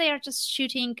that, they are just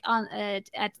shooting on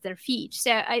at their feet.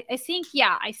 So I think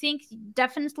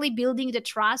definitely building the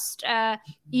trust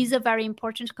is a very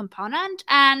important component,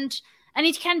 and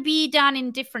it can be done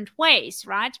in different ways,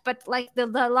 right? But, like, the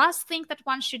last thing that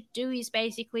one should do is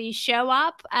basically show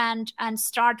up and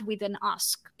start with an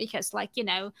ask, because, like,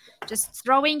 just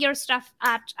throwing your stuff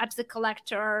at the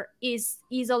collector is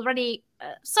already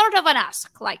sort of an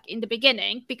ask, like, in the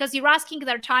beginning, because you're asking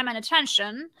their time and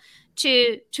attention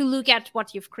to look at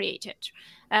what you've created.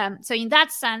 So in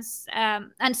that sense,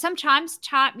 and sometimes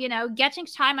time, getting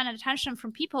time and attention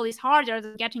from people is harder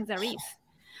than getting their ETH.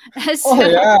 So,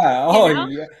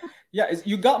 yeah.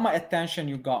 You got my attention.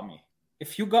 You got me.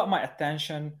 If you got my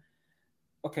attention,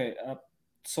 okay.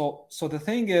 So the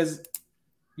thing is,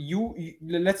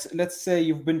 let's say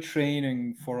you've been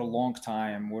training for a long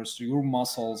time, where your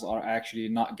muscles are actually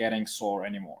not getting sore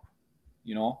anymore.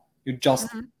 You just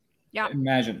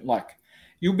imagine, like,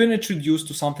 you've been introduced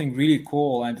to something really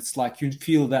cool, and it's like you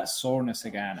feel that soreness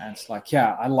again, and it's like,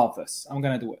 yeah, I love this. I'm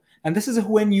gonna do it. And this is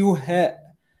when you hit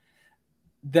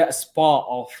that spot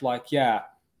of, like, yeah,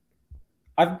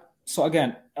 so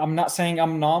again, I'm not saying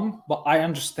I'm numb, but I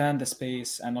understand the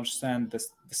space and understand the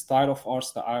style of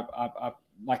arts that I've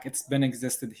like, it's been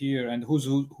existed here, and who's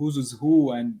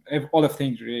who and all of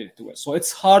things related to it. So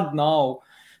it's hard now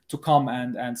to come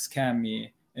and scam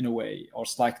me in a way, or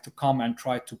it's like to come and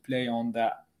try to play on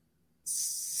that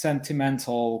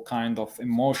sentimental kind of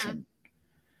emotion.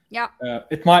 Yeah.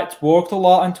 It might work a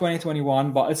lot in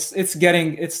 2021, but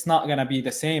it's not gonna be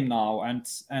the same now.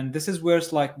 And this is where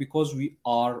it's like, because we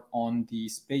are on the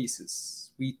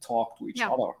spaces, we talk to each Yeah.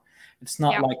 other. It's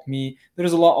not Yeah. like me.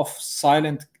 There's a lot of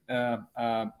silent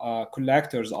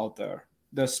collectors out there.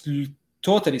 There's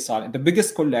totally silent. The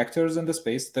biggest collectors in the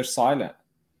space, they're silent.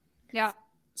 Yeah.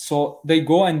 So they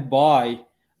go and buy,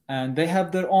 and they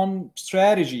have their own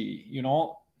strategy.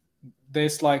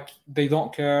 There's like, they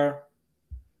don't care.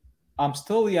 I'm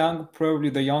still young, probably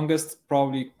the youngest,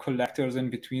 probably collectors in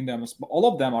between them. All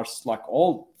of them are like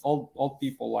all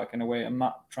people. Like, in a way, I'm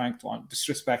not trying to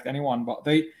disrespect anyone, but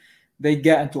they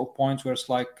get into a point where it's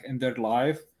like, in their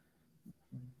life,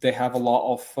 they have a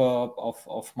lot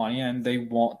of money, and they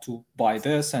want to buy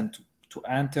this, and to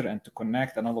enter and to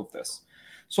connect and all of this.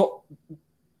 So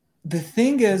the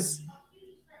thing is,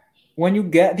 when you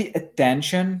get the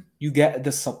attention, you get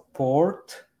the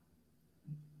support.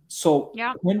 So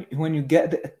Yeah. when you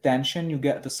get the attention, you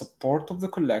get the support of the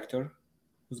collector,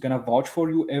 who's gonna vouch for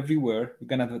you everywhere. You're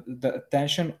gonna have the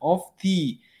attention of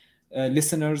the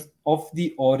listeners, of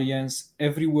the audience,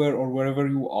 everywhere or wherever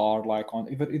you are, like on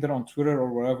either on Twitter or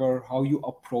wherever. How you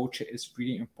approach it is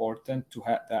really important to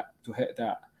hit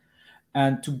that,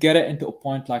 and to get it into a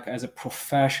point, like, as a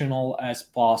professional as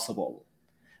possible.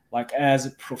 Like,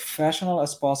 as professional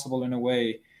as possible, in a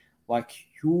way, like,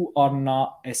 you are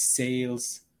not a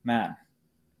salesman.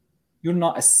 You're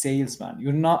not a salesman.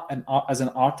 You're not as an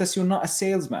artist, you're not a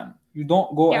salesman. You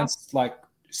don't go Yeah. and like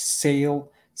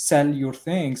sell your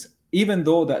things, even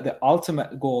though that the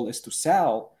ultimate goal is to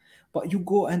sell. But you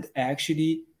go and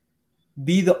actually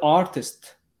be the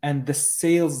artist, and the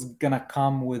sales gonna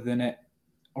come within it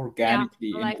organically,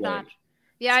 Yeah, I in like a way. that.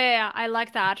 Yeah, I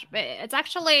like that. But it's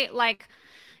actually like,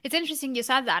 it's interesting you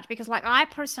said that, because like, I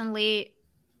personally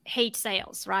hate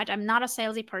sales, right? I'm not a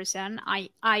salesy person.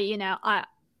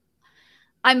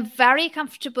 I'm very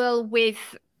comfortable with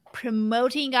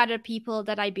promoting other people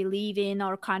that I believe in,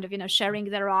 or kind of, sharing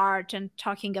their art and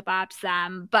talking about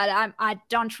them. But I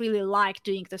don't really like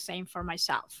doing the same for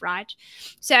myself, right?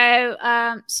 So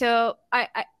so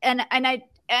I've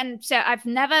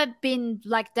never been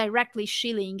like directly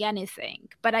shilling anything,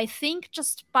 but I think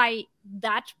just by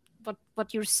that,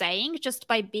 what you're saying, just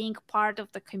by being part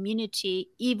of the community,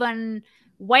 even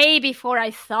way before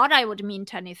I thought I would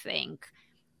mint anything,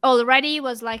 already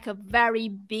was like a very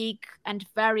big and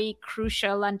very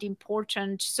crucial and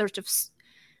important sort of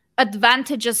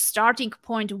advantageous starting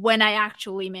point when I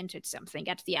actually minted something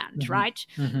at the end, right?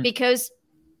 Because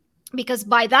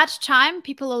by that time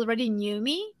people already knew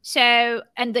me,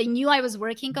 and they knew I was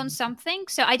working on something,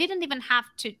 so I didn't even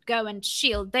have to go and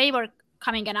shield. They were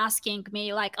coming and asking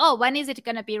me like, oh, when is it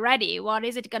going to be ready, what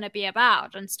is it going to be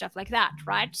about, and stuff like that,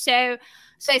 right? So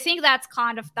I think that's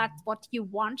what you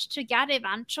want to get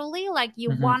eventually. Like, you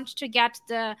want to get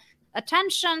the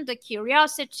attention, the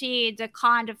curiosity, the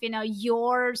kind of,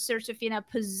 your sort of,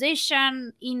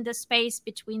 position in the space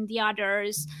between the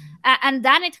others. And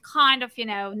then it kind of,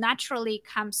 naturally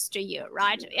comes to you,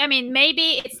 right? I mean,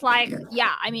 maybe it's like,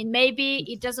 maybe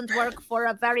it doesn't work for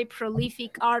a very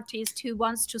prolific artist who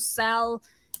wants to sell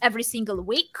every single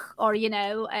week, or,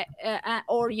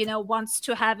 wants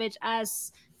to have it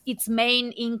as its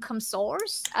main income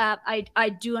source. I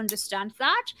do understand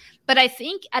that. But I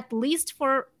think, at least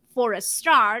for a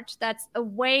start, that's a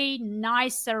way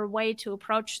nicer way to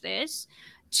approach this,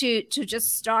 to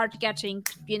just start getting,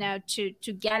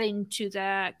 to get into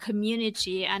the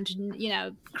community and,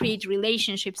 create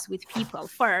relationships with people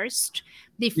first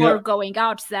before going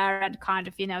out there and kind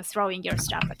of, throwing your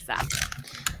stuff at them.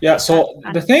 Yeah. So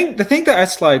the thing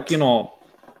that's like,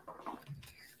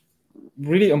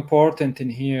 really important in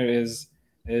here is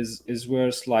where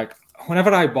it's like,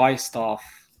 whenever I buy stuff,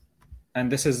 and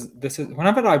this is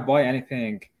whenever I buy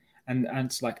anything, and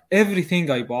it's like, everything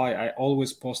I buy, I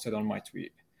always post it on my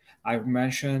tweet. I've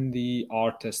mentioned the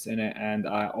artist in it, and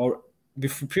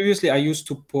previously I used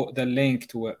to put the link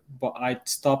to it, but I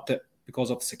stopped it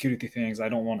because of security things. I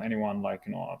don't want anyone like,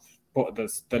 I've put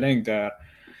the link there.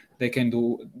 They can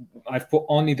do. I've put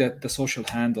only the social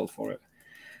handle for it,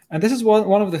 and this is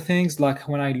one of the things, like,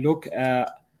 when I look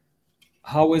at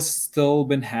how it's still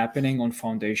been happening on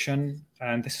Foundation,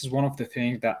 and this is one of the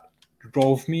things that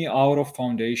drove me out of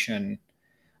Foundation.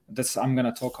 I'm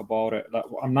gonna talk about it. Like,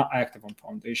 I'm not active on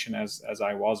Foundation as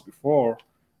I was before.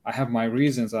 I have my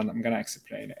reasons, and I'm gonna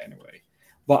explain it anyway.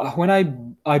 But when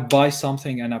I buy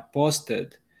something and I post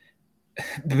it,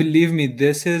 believe me,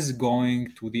 this is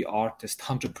going to the artist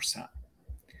 100%.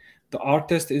 The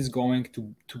artist is going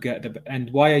to get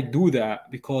and why I do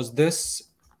that, because this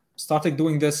started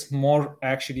doing this more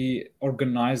actually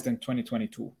organized in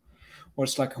 2022, Or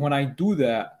it's like when I do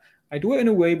that, I do it in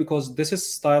a way because this is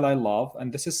style I love,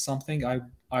 and this is something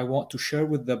I want to share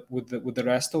with the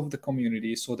rest of the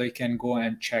community, so they can go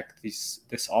and check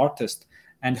this artist.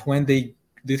 And when they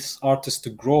this artist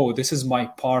to grow, this is my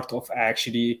part of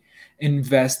actually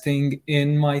investing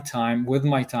in my time with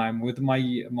my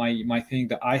thing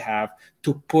that I have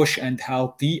to push and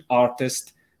help the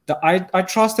artist that I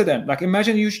trusted in. Like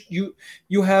imagine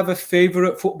you have a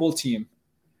favorite football team.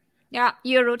 Yeah,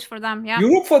 you root for them. Yeah, You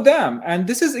root for them, and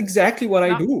this is exactly what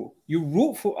I Yeah. do.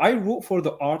 I root for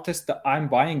the artist that I'm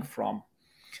buying from.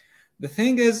 The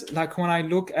thing is, like when I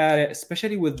look at it,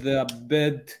 especially with the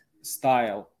bid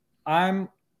style, I'm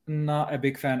not a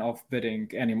big fan of bidding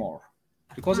anymore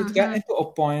because it got into a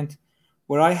point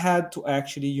where I had to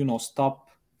actually, stop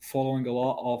following a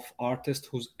lot of artists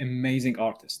who's amazing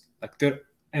artists. Like they're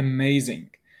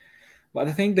amazing, but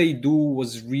the thing they do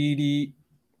was really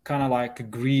kind of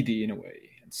like greedy in a way.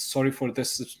 Sorry for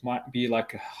this, it might be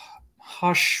like a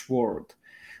harsh word,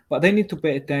 but they need to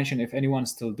pay attention if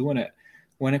anyone's still doing it.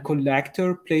 When a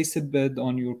collector places a bid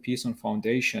on your piece on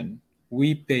foundation,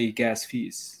 we pay gas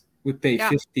fees. We pay Yeah.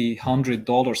 $50,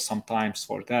 $100 sometimes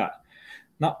for that.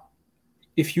 Now,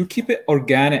 if you keep it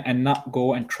organic and not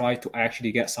go and try to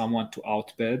actually get someone to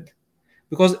outbid,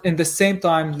 because in the same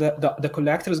time, the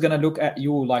collector is going to look at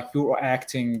you like you're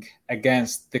acting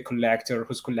against the collector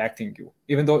who's collecting you.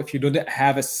 Even though if you didn't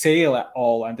have a sale at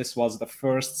all and this was the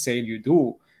first sale you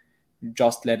do,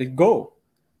 just let it go.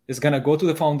 It's going to go to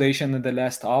the foundation in the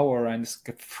last hour, and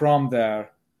from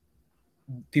there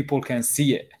people can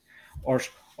see it. Or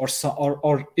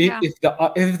Yeah.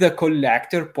 if the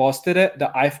collector posted it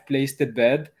that I've placed the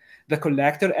bid, the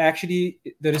collector actually,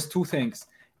 there is two things.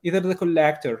 Either the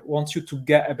collector wants you to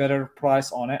get a better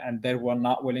price on it and they were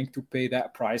not willing to pay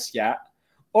that price yet,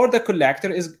 or the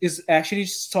collector is actually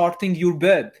starting your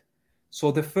bid.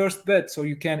 So the first bid, so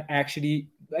you can actually,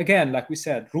 again, like we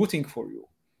said, rooting for you.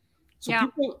 So Yeah.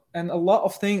 people, and a lot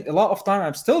of time,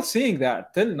 I'm still seeing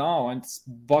that till now, and it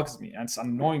bugs me and it's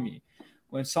annoying me.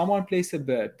 When someone places a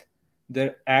bid,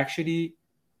 they're actually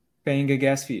paying a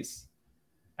gas fees.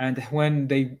 And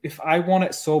if I want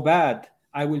it so bad,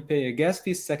 I will pay a gas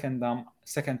fee second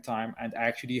time and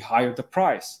actually higher the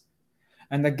price.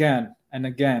 And again and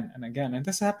again and again. And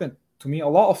this happened to me a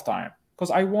lot of time because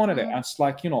I wanted it. And it's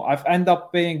like, I've ended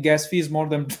up paying gas fees more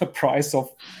than the price of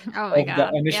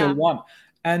the initial one.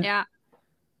 And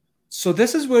so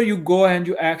this is where you go and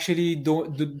you actually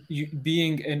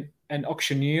being an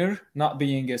auctioneer, not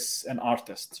being an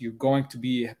artist. You're going to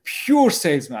be a pure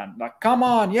salesman. Like, come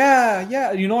on,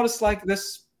 yeah. You notice like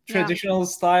this traditional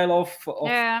style of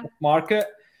market,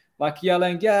 like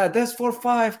yelling, yeah, this for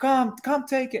 $5, come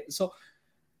take it. So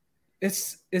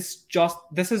it's just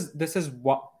this is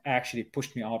what actually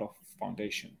pushed me out of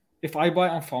foundation. If I buy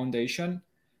on foundation,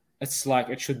 it's like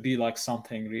it should be like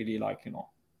something really like,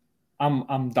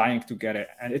 I'm dying to get it,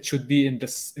 and it should be in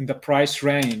the price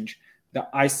range that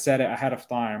I set it ahead of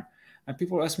time. And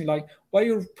people ask me like, why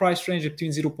your price range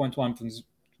between 0.1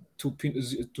 to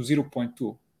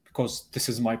 0.2? Because this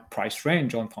is my price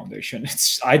range on foundation.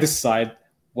 I decide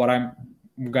what I'm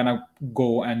gonna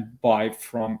go and buy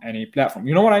from any platform.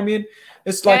 You know what I mean?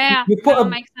 It's like you put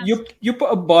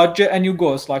a budget and you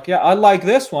go. It's like, yeah, I like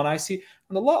this one. I see,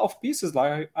 and a lot of pieces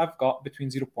like I've got between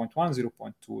 0.1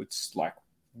 0.2. It's like,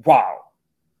 wow.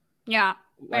 Yeah.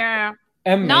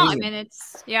 Amazing. No, I mean,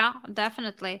 it's,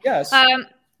 definitely. Yes.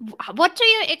 What do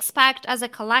you expect as a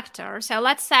collector? So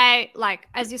let's say, like,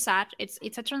 as you said,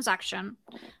 it's a transaction.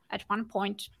 At one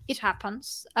point, it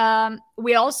happens.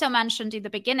 We also mentioned in the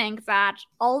beginning that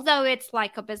although it's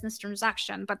like a business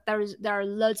transaction, but there are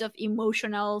loads of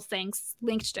emotional things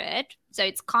linked to it. So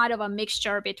it's kind of a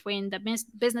mixture between the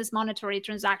business monetary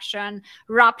transaction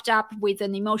wrapped up with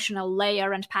an emotional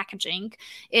layer and packaging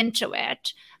into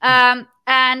it. And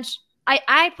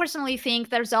I personally think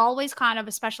there's always kind of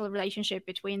a special relationship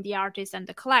between the artist and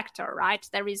the collector, right?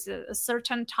 There is a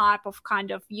certain type of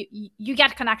kind of, you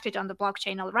get connected on the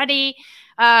blockchain already.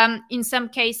 In some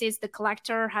cases, the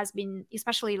collector has been,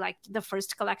 especially like the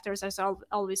first collectors are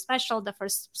always special. The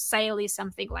first sale is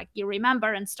something like you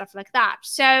remember and stuff like that.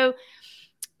 So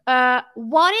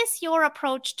what is your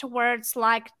approach towards,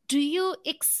 like, do you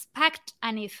expect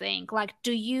anything? Like,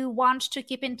 do you want to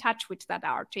keep in touch with that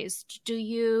artist? Do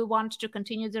you want to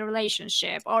continue the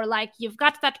relationship? Or like, you've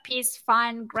got that piece,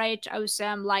 fine, great,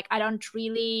 awesome. Like, I don't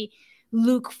really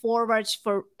look forward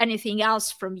for anything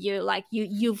else from you. Like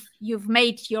you've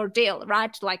made your deal,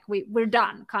 right? Like we're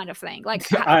done, kind of thing. Like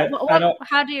how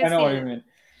do you feel? What you mean.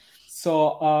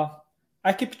 So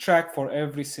I keep track for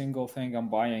every single thing I'm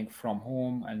buying from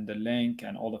whom and the link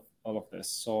and all of this.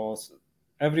 So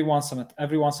every once in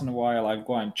a while I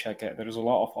go and check it. There is a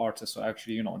lot of artists who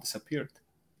actually disappeared,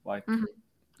 like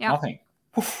nothing.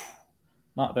 Poof,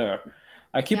 not there.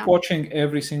 I keep watching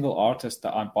every single artist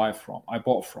that I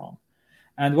bought from,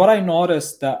 and what I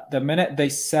noticed that the minute they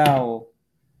sell,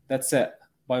 that's it.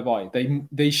 Bye bye.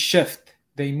 They shift,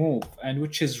 they move, and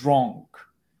which is wrong,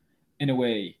 in a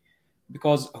way,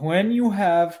 because when you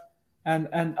have and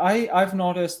I've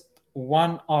noticed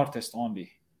one artist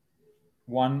only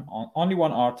one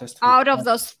artist out of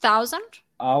those 1,000.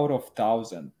 Out of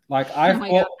 1,000, like I've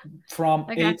bought from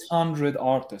 800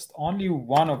 artists, only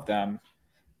one of them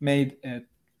made a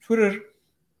Twitter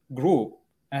group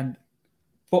and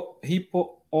he put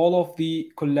all of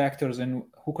the collectors and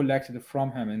who collected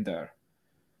from him in there.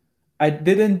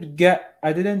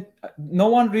 No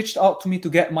one reached out to me to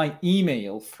get my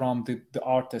email from the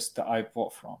artist that I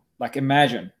bought from. Like,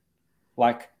 imagine,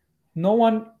 like, no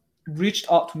one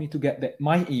reached out to me to get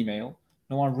my email.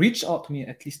 No one reached out to me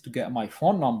at least to get my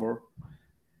phone number.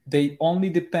 They only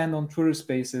depend on Twitter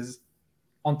Spaces,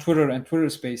 on Twitter and Twitter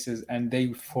Spaces, and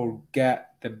they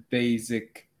forget the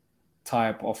basic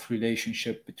type of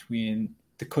relationship between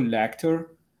the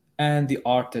collector and the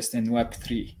artist in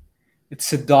Web3.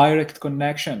 It's a direct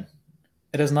connection.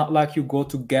 It is not like you go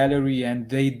to gallery and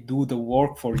they do the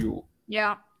work for you.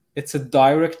 Yeah. It's a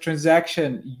direct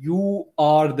transaction. You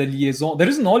are the liaison. There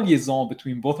is no liaison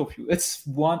between both of you. It's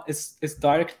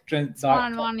direct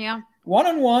one-on-one, yeah.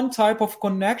 One-on-one type of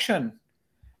connection.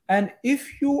 And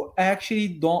if you actually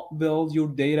don't build your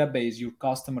database, your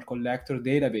customer collector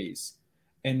database,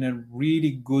 in a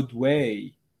really good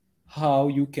way, how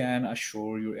you can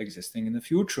assure you're existing in the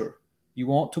future? You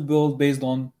want to build based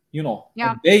on,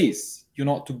 a base,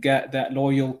 to get that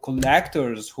loyal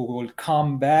collectors who will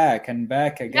come back and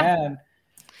back again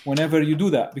whenever you do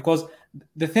that. Because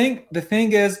the thing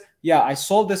is, I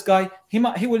sold this guy. He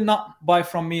will not buy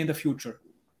from me in the future.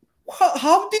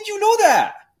 How did you know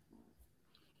that?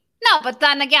 No, but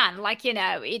then again,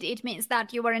 it means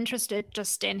that you were interested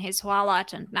just in his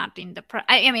wallet and not in the.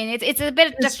 I mean, it's a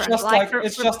bit different.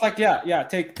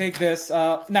 Take this.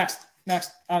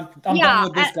 Next. I'm done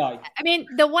with this guy. I mean,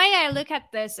 the way I look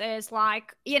at this is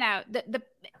the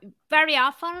very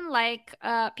often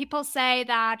people say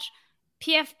that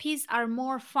PFPs are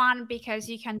more fun because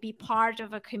you can be part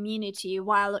of a community,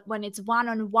 while when it's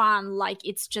one-on-one,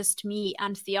 it's just me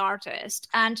and the artist.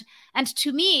 And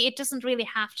to me, it doesn't really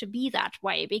have to be that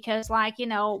way, because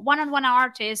one-on-one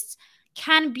artists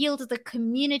can build the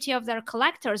community of their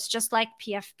collectors just like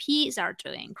PFPs are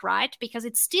doing, right? Because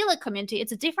it's still a community.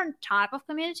 It's a different type of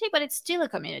community, but it's still a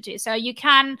community. So you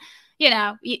can,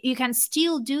 you can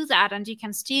still do that, and you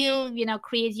can still,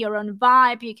 create your own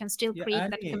vibe. You can still create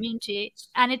that community,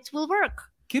 and it will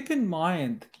work. Keep in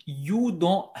mind, you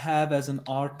don't have, as an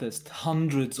artist,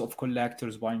 hundreds of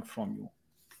collectors buying from you.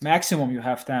 Maximum you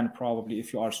have 10, probably,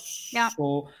 if you are.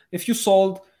 So if you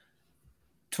sold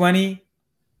 20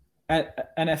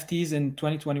 NFTs in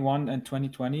 2021 and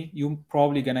 2020, you're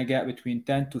probably gonna get between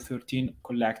 10 to 13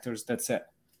 collectors. That's it.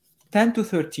 10 to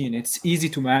 13. It's easy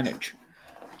to manage.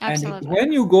 Absolutely. And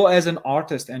when you go as an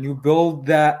artist and you build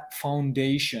that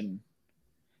foundation,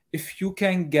 if you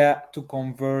can get to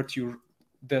convert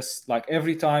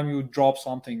every time you drop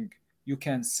something, you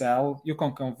can sell, you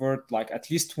can convert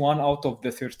at least one out of the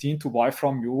 13 to buy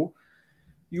from you.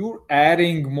 You're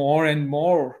adding more and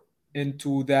more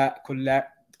into that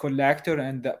collector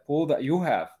and that pool that you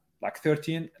have.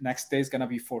 13, next day is going to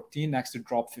be 14, next to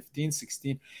drop 15,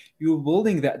 16. You're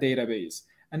building that database.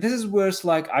 And this is where it's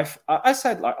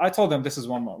I told them this is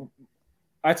one more.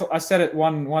 I said it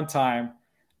one time,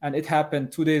 and it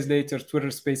happened 2 days later. Twitter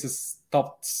Spaces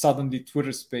stopped suddenly.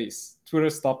 Twitter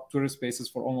stopped Twitter Spaces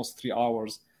for almost 3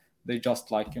 hours. They just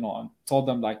and told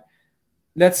them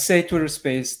let's say Twitter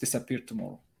Space disappeared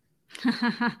tomorrow.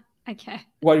 Okay.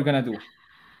 What are you going to do?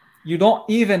 You don't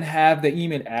even have the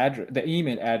email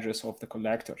address of the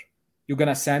collector. You're going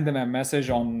to send them a message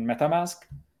on MetaMask.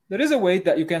 There is a way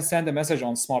that you can send a message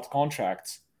on smart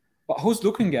contracts, but who's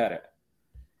looking at it?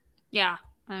 Yeah.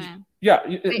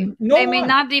 They may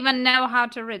not even know how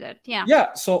to read it. Yeah.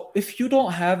 Yeah. So if you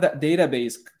don't have that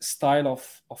database style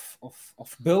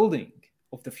of building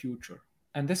of the future,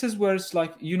 and this is where it's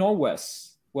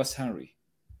Wes Henry.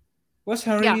 Wes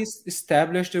Henry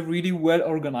established a really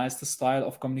well-organized style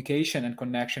of communication and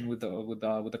connection with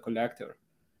the collector.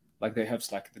 They have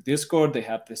the Discord, they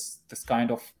have this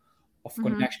kind of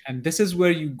connection, and this is where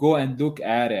you go and look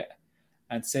at it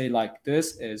and say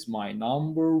this is my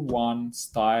number one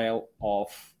style of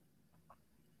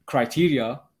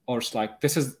criteria, or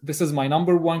this is my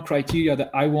number one criteria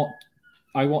that I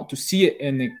want to see it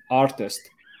in the artist.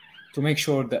 to make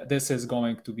sure that this is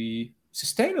going to be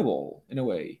sustainable in a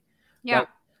way. Yeah. Like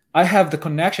I have the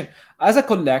connection as a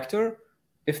collector.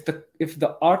 If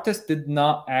the artist did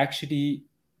not actually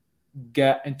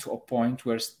get into a point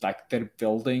where it's like they're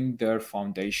building their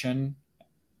foundation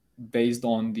based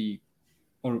on the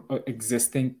or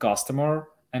existing customer,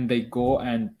 and they go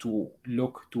and to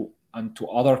look to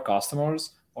other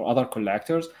customers or other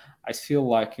collectors, I feel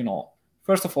like,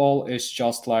 first of all, it's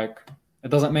just like it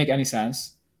doesn't make any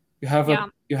sense. You have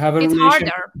a it's relation.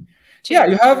 Harder Yeah,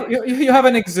 you have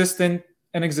an existing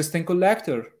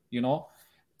collector.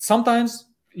 Sometimes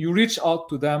you reach out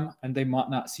to them and they might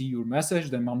not see your message.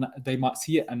 They might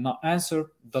see it and not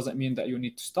answer. Doesn't mean that you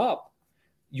need to stop.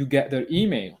 You get their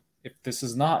email. If this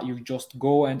is not, you just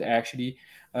go and actually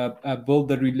build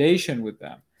the relation with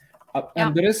them.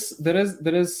 And there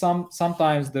is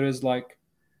sometimes there is like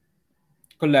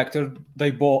collector,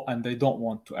 they bought and they don't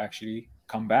want to actually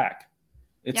come back.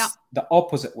 It's the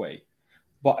opposite way,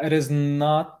 but it is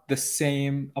not the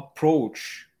same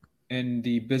approach in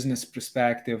the business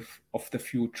perspective of the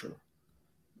future.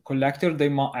 Collector, they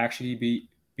might actually be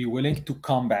willing to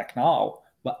come back now,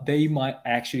 but they might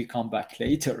actually come back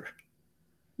later.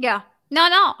 Yeah. No.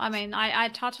 I mean, I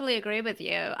totally agree with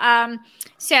you.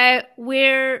 So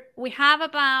we have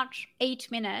about 8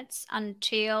 minutes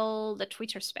until the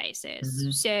Twitter Spaces.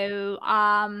 Mm-hmm.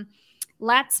 So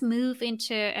let's move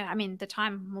into. I mean, the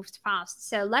time moves fast.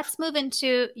 So let's move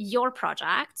into your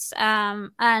projects.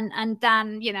 And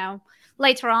then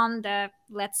later on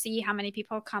let's see how many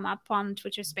people come up on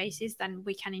Twitter Spaces. Then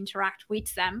we can interact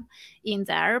with them in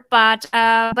there. But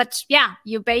yeah,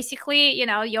 you basically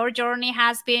your journey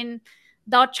has been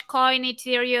Dogecoin,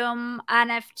 Ethereum,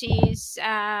 NFTs,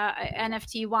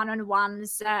 NFT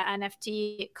one-on-ones,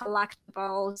 NFT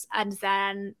collectibles, and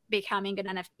then becoming an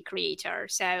NFT creator.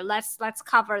 So let's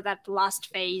cover that last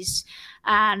phase,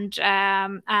 and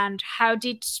how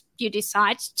did you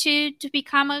decide to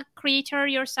become a creator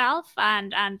yourself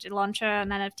and launch an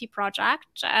NFT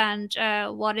project, and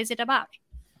what is it about?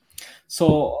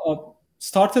 So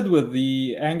started with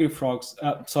the Angry Frogs,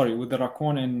 with the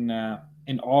Raccoon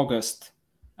in August,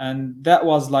 and that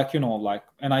was like like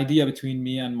an idea between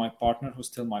me and my partner, who's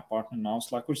still my partner now.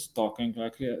 It's like we're just talking,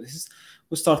 like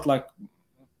we start like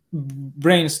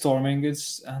brainstorming.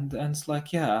 And it's like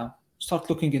start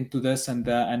looking into this and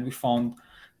that, and we found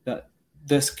that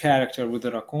this character with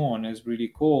the raccoon is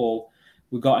really cool.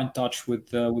 We got in touch with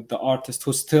the artist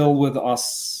who's still with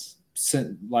us,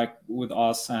 and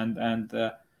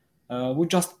we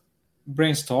just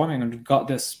brainstorming and we got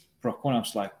this raccoon. I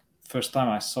was like, first time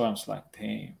I saw him, I was like,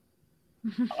 damn,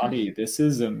 Ali, this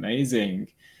is amazing.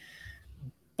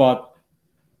 But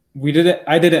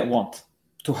I didn't want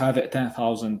to have it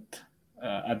 10,000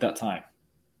 at that time,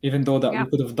 even though that we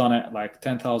could have done it like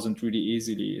 10,000 really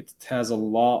easily. It has a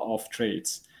lot of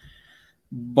traits.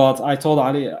 But I told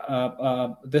Ali,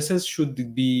 this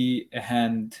should be a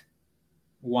hand,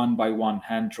 one by one,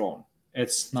 hand drawn.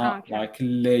 It's not like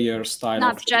layer style.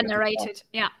 Not generated.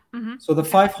 Yeah. Mm-hmm. So the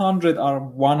 500 are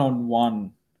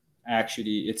one-on-one.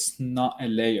 Actually, it's not a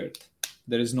layered.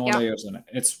 There is no layers in it.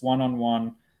 It's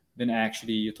one-on-one, then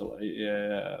actually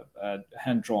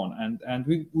hand drawn. And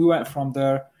we went from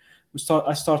there.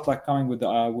 I start like coming with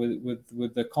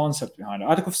the concept behind it.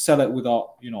 I could have sell it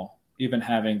without even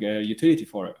having a utility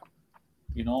for it.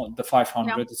 The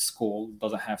 500 is cool,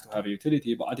 doesn't have to have a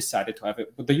utility, but I decided to have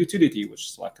it with the utility, which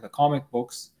is like the comic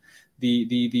books,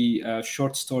 the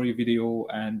short story video,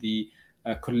 and the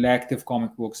collective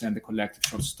comic books and the collective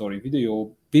short story video.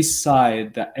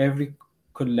 Beside that, every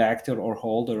collector or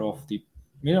holder of the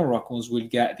Million Raccoons will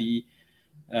get the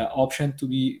option to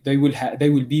be. They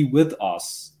will be with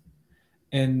us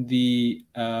in the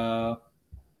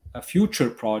future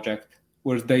project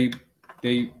where they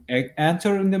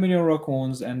enter in the Million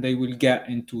Raccoons and they will get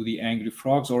into the Angry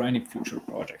Frogs or any future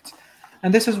project.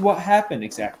 And this is what happened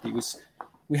exactly.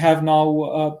 We have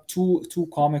now two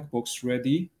comic books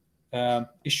ready.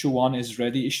 Issue 1 is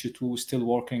ready. Issue 2 is still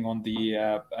working on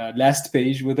the last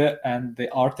page with it, and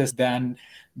the artist then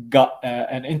got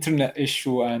an internet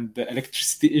issue and the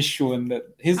electricity issue, and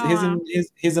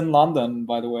he's in London,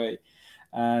 by the way.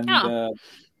 And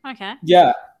okay.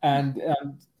 Yeah, and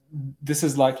this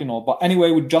is like but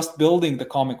anyway, we're just building the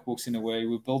comic books in a way.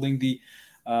 We're building the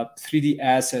 3D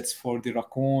assets for the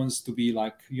raccoons to be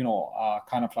like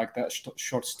kind of like that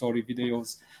short story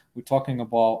videos we're talking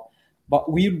about, but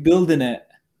we're building it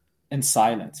in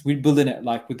silence. We're building it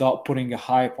like without putting a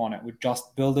hype on it. We're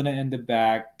just building it in the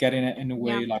back, getting it in a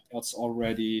way like that's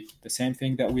already the same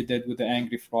thing that we did with the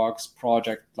Angry Frogs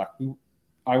project. Like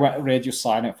I went radio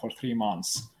silent for 3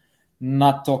 months.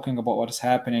 not talking about what is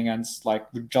happening. And it's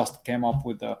like we just came up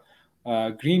with the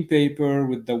green paper,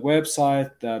 with the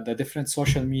website, the different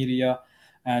social media,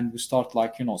 and we start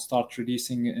start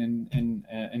releasing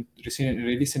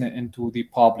releasing it into the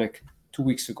public 2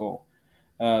 weeks ago.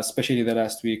 Especially the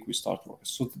last week we started working.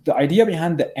 So the idea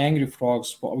behind the Angry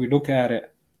Frogs, what we look at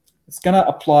it, it's gonna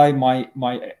apply my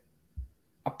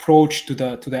approach to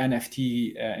the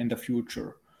NFT in the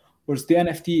future. Whereas the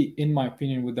NFT, in my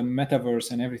opinion, with the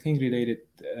metaverse and everything related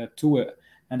to it,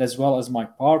 and as well as my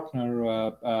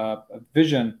partner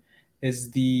vision,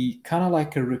 is the kind of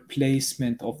like a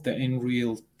replacement of the in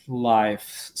real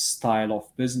life style of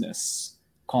business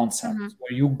concept,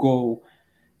 where you go.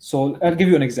 So I'll give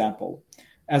you an example.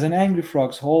 As an Angry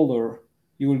Frogs holder,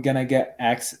 you're gonna get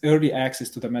early access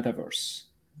to the metaverse.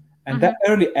 And that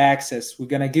early access, we're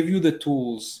going to give you the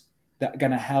tools that are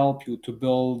going to help you to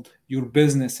build your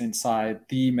business inside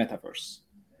the metaverse.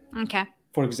 Okay.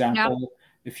 For example,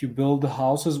 if you build the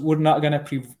houses, we're not going to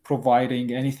be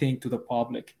providing anything to the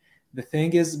public. The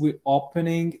thing is, we're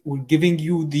giving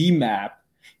you the map.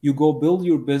 You go build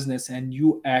your business and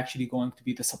you actually going to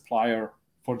be the supplier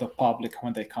for the public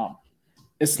when they come.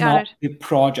 It's not the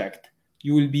project.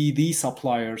 You will be the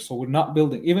supplier. So we're not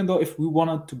building, even though if we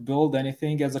wanted to build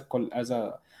anything as a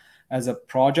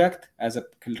project, as a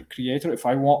creator, if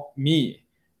I want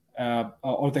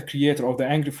or the creator of the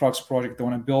Angry Frogs project, they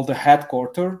want to build a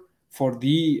headquarters for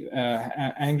the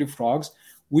Angry Frogs,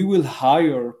 we will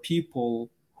hire people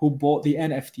who bought the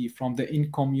NFT from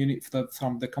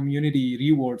the community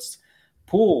rewards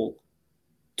pool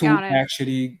to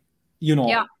actually,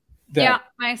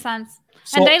 makes sense.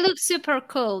 So, and they look super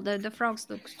cool. The frogs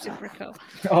look super cool.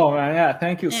 Oh man, yeah!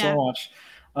 Thank you so much.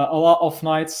 A lot of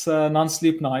nights,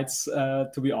 non-sleep nights,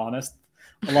 to be honest.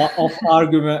 A lot of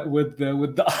argument with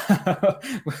the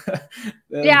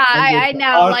I know.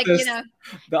 Artist, like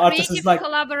the artist creative is like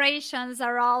collaborations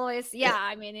are always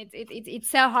I mean it's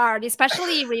so hard,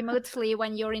 especially remotely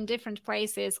when you're in different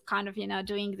places, kind of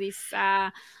doing these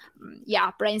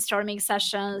brainstorming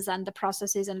sessions and the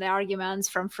processes and the arguments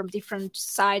from different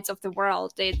sides of the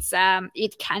world.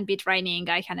 It can be draining,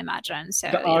 I can imagine.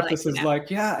 So the artist is like,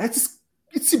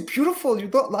 it's beautiful, you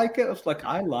don't like it? It's like,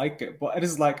 I like it, but it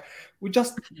is like we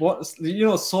just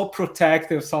so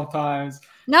protective sometimes.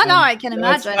 No, I can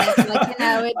imagine. It's like,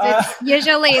 it's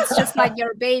usually it's just like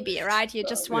your baby, right? You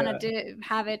just want to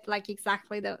have it like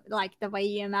exactly the way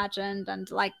you imagined, and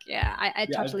I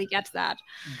totally get that.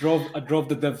 I drove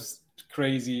the devs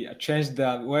crazy. I changed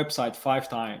the website 5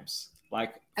 times.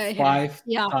 Like 5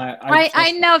 times.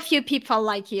 I know a few people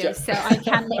like you, so I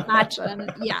can imagine.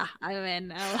 I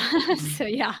mean, so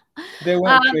they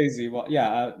went crazy. Well,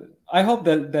 I hope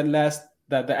that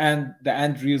the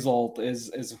end result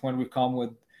is when we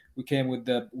came with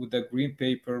the green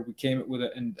paper. We came with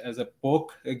it as a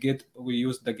book, a Git. We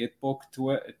used the Git book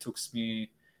to it. It took me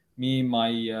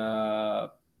my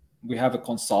we have a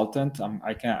consultant.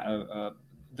 I can't.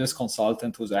 This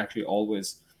consultant was actually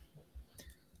always,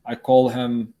 I call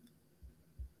him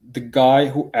the guy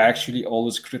who actually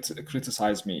always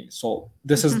criticized me. So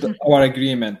this is our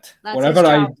agreement.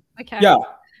 Whatever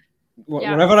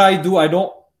whatever I do, I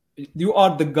don't. You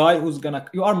are the guy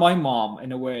you are my mom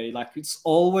in a way. Like, it's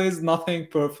always nothing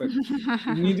perfect.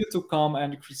 You needed to come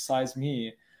and criticize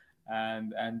me,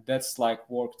 and that's like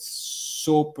worked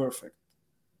so perfect.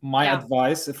 My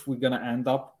advice, if we're gonna end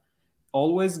up,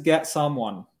 always get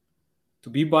someone to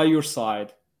be by your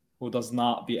side who does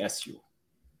not BS you.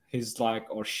 He's like,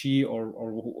 or she,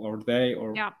 or they,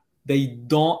 or they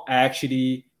don't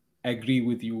actually agree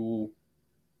with you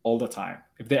all the time.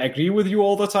 If they agree with you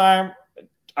all the time,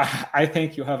 I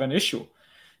think you have an issue.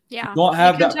 Yeah, you don't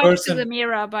have that person to the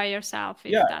mirror by yourself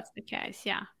if that's the case.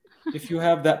 If you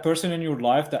have that person in your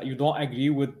life that you don't agree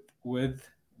with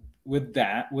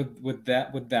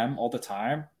them all the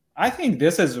time, I think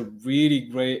this is a really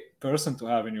great person to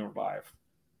have in your life.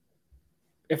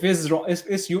 If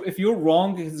you're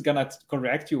wrong, he's gonna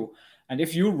correct you, and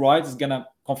if you're right, it's gonna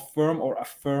confirm or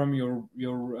affirm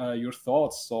your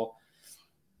thoughts.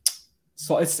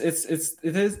 So this is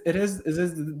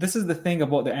the thing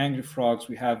about the Angry Frogs.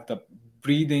 We have the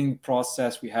breeding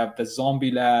process, we have the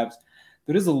zombie labs.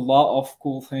 There is a lot of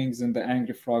cool things in the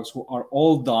Angry Frogs who are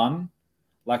all done.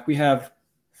 Like, we have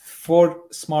 4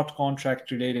 smart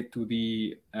contracts related to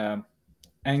the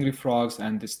Angry Frogs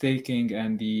and the staking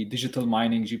and the digital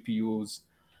mining GPUs,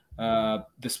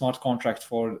 the smart contract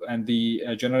and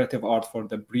the generative art for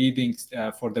the breeding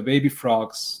for the baby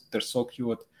frogs. They're so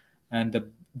cute. And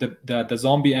the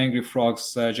zombie Angry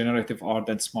Frogs generative art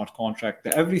and smart contract.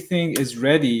 Everything is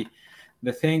ready.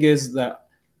 The thing is that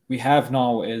we have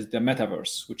now is the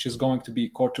metaverse, which is going to be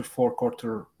quarter four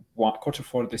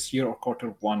this year or quarter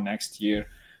one next year,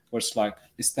 where it's like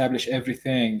establish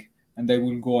everything, and they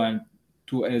will go and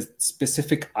to a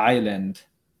specific island.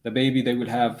 The baby, they will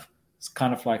have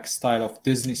kind of like style of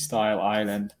Disney style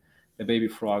island. The baby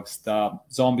frogs, the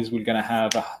zombies will gonna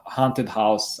have a haunted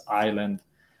house island,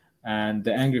 and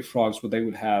the angry frogs, they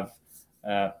will have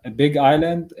a big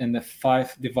island and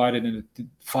divided into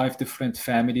 5 different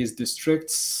families,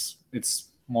 districts. It's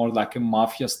more like a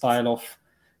mafia style of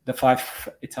the 5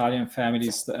 Italian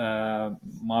families,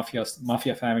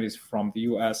 mafia families from the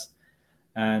US,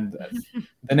 and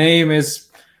the name is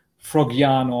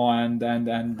Frogiano, and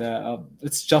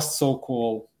it's just so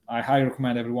cool. I highly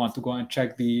recommend everyone to go and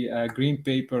check the green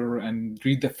paper and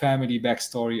read the family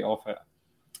backstory of it.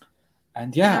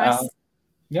 And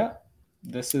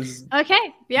this is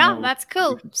okay. Yeah, that's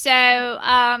cool. So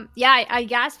I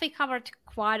guess we covered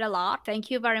quite a lot. Thank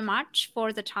you very much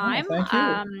for the time. Thank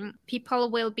you.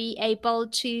 People will be able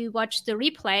to watch the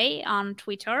replay on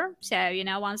Twitter. So,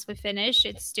 once we finish,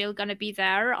 it's still going to be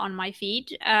there on my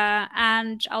feed.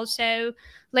 And also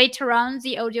later on,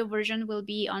 the audio version will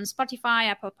be on Spotify,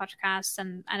 Apple Podcasts,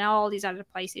 and all these other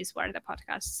places where the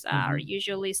podcasts are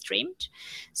usually streamed.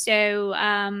 So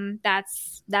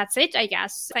that's it, I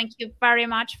guess. Thank you very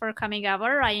much for coming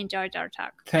over. I enjoyed our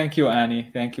talk. Thank you, Annie.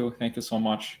 Thank you so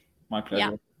much. My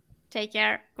pleasure. Yeah. Take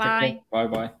care. Bye.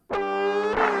 Bye-bye.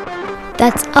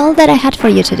 That's all that I had for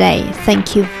you today.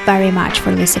 Thank you very much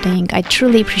for listening. I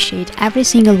truly appreciate every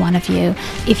single one of you.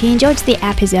 If you enjoyed the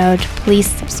episode, please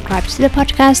subscribe to the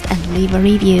podcast and leave a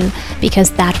review,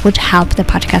 because that would help the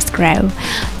podcast grow.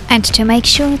 And to make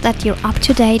sure that you're up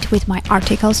to date with my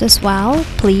articles as well,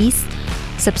 please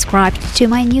subscribe to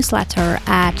my newsletter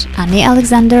at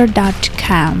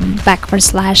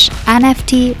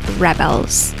anniealexander.com/NFT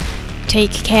Rebels.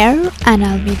 Take care, and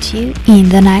I'll meet you in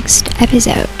the next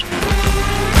episode.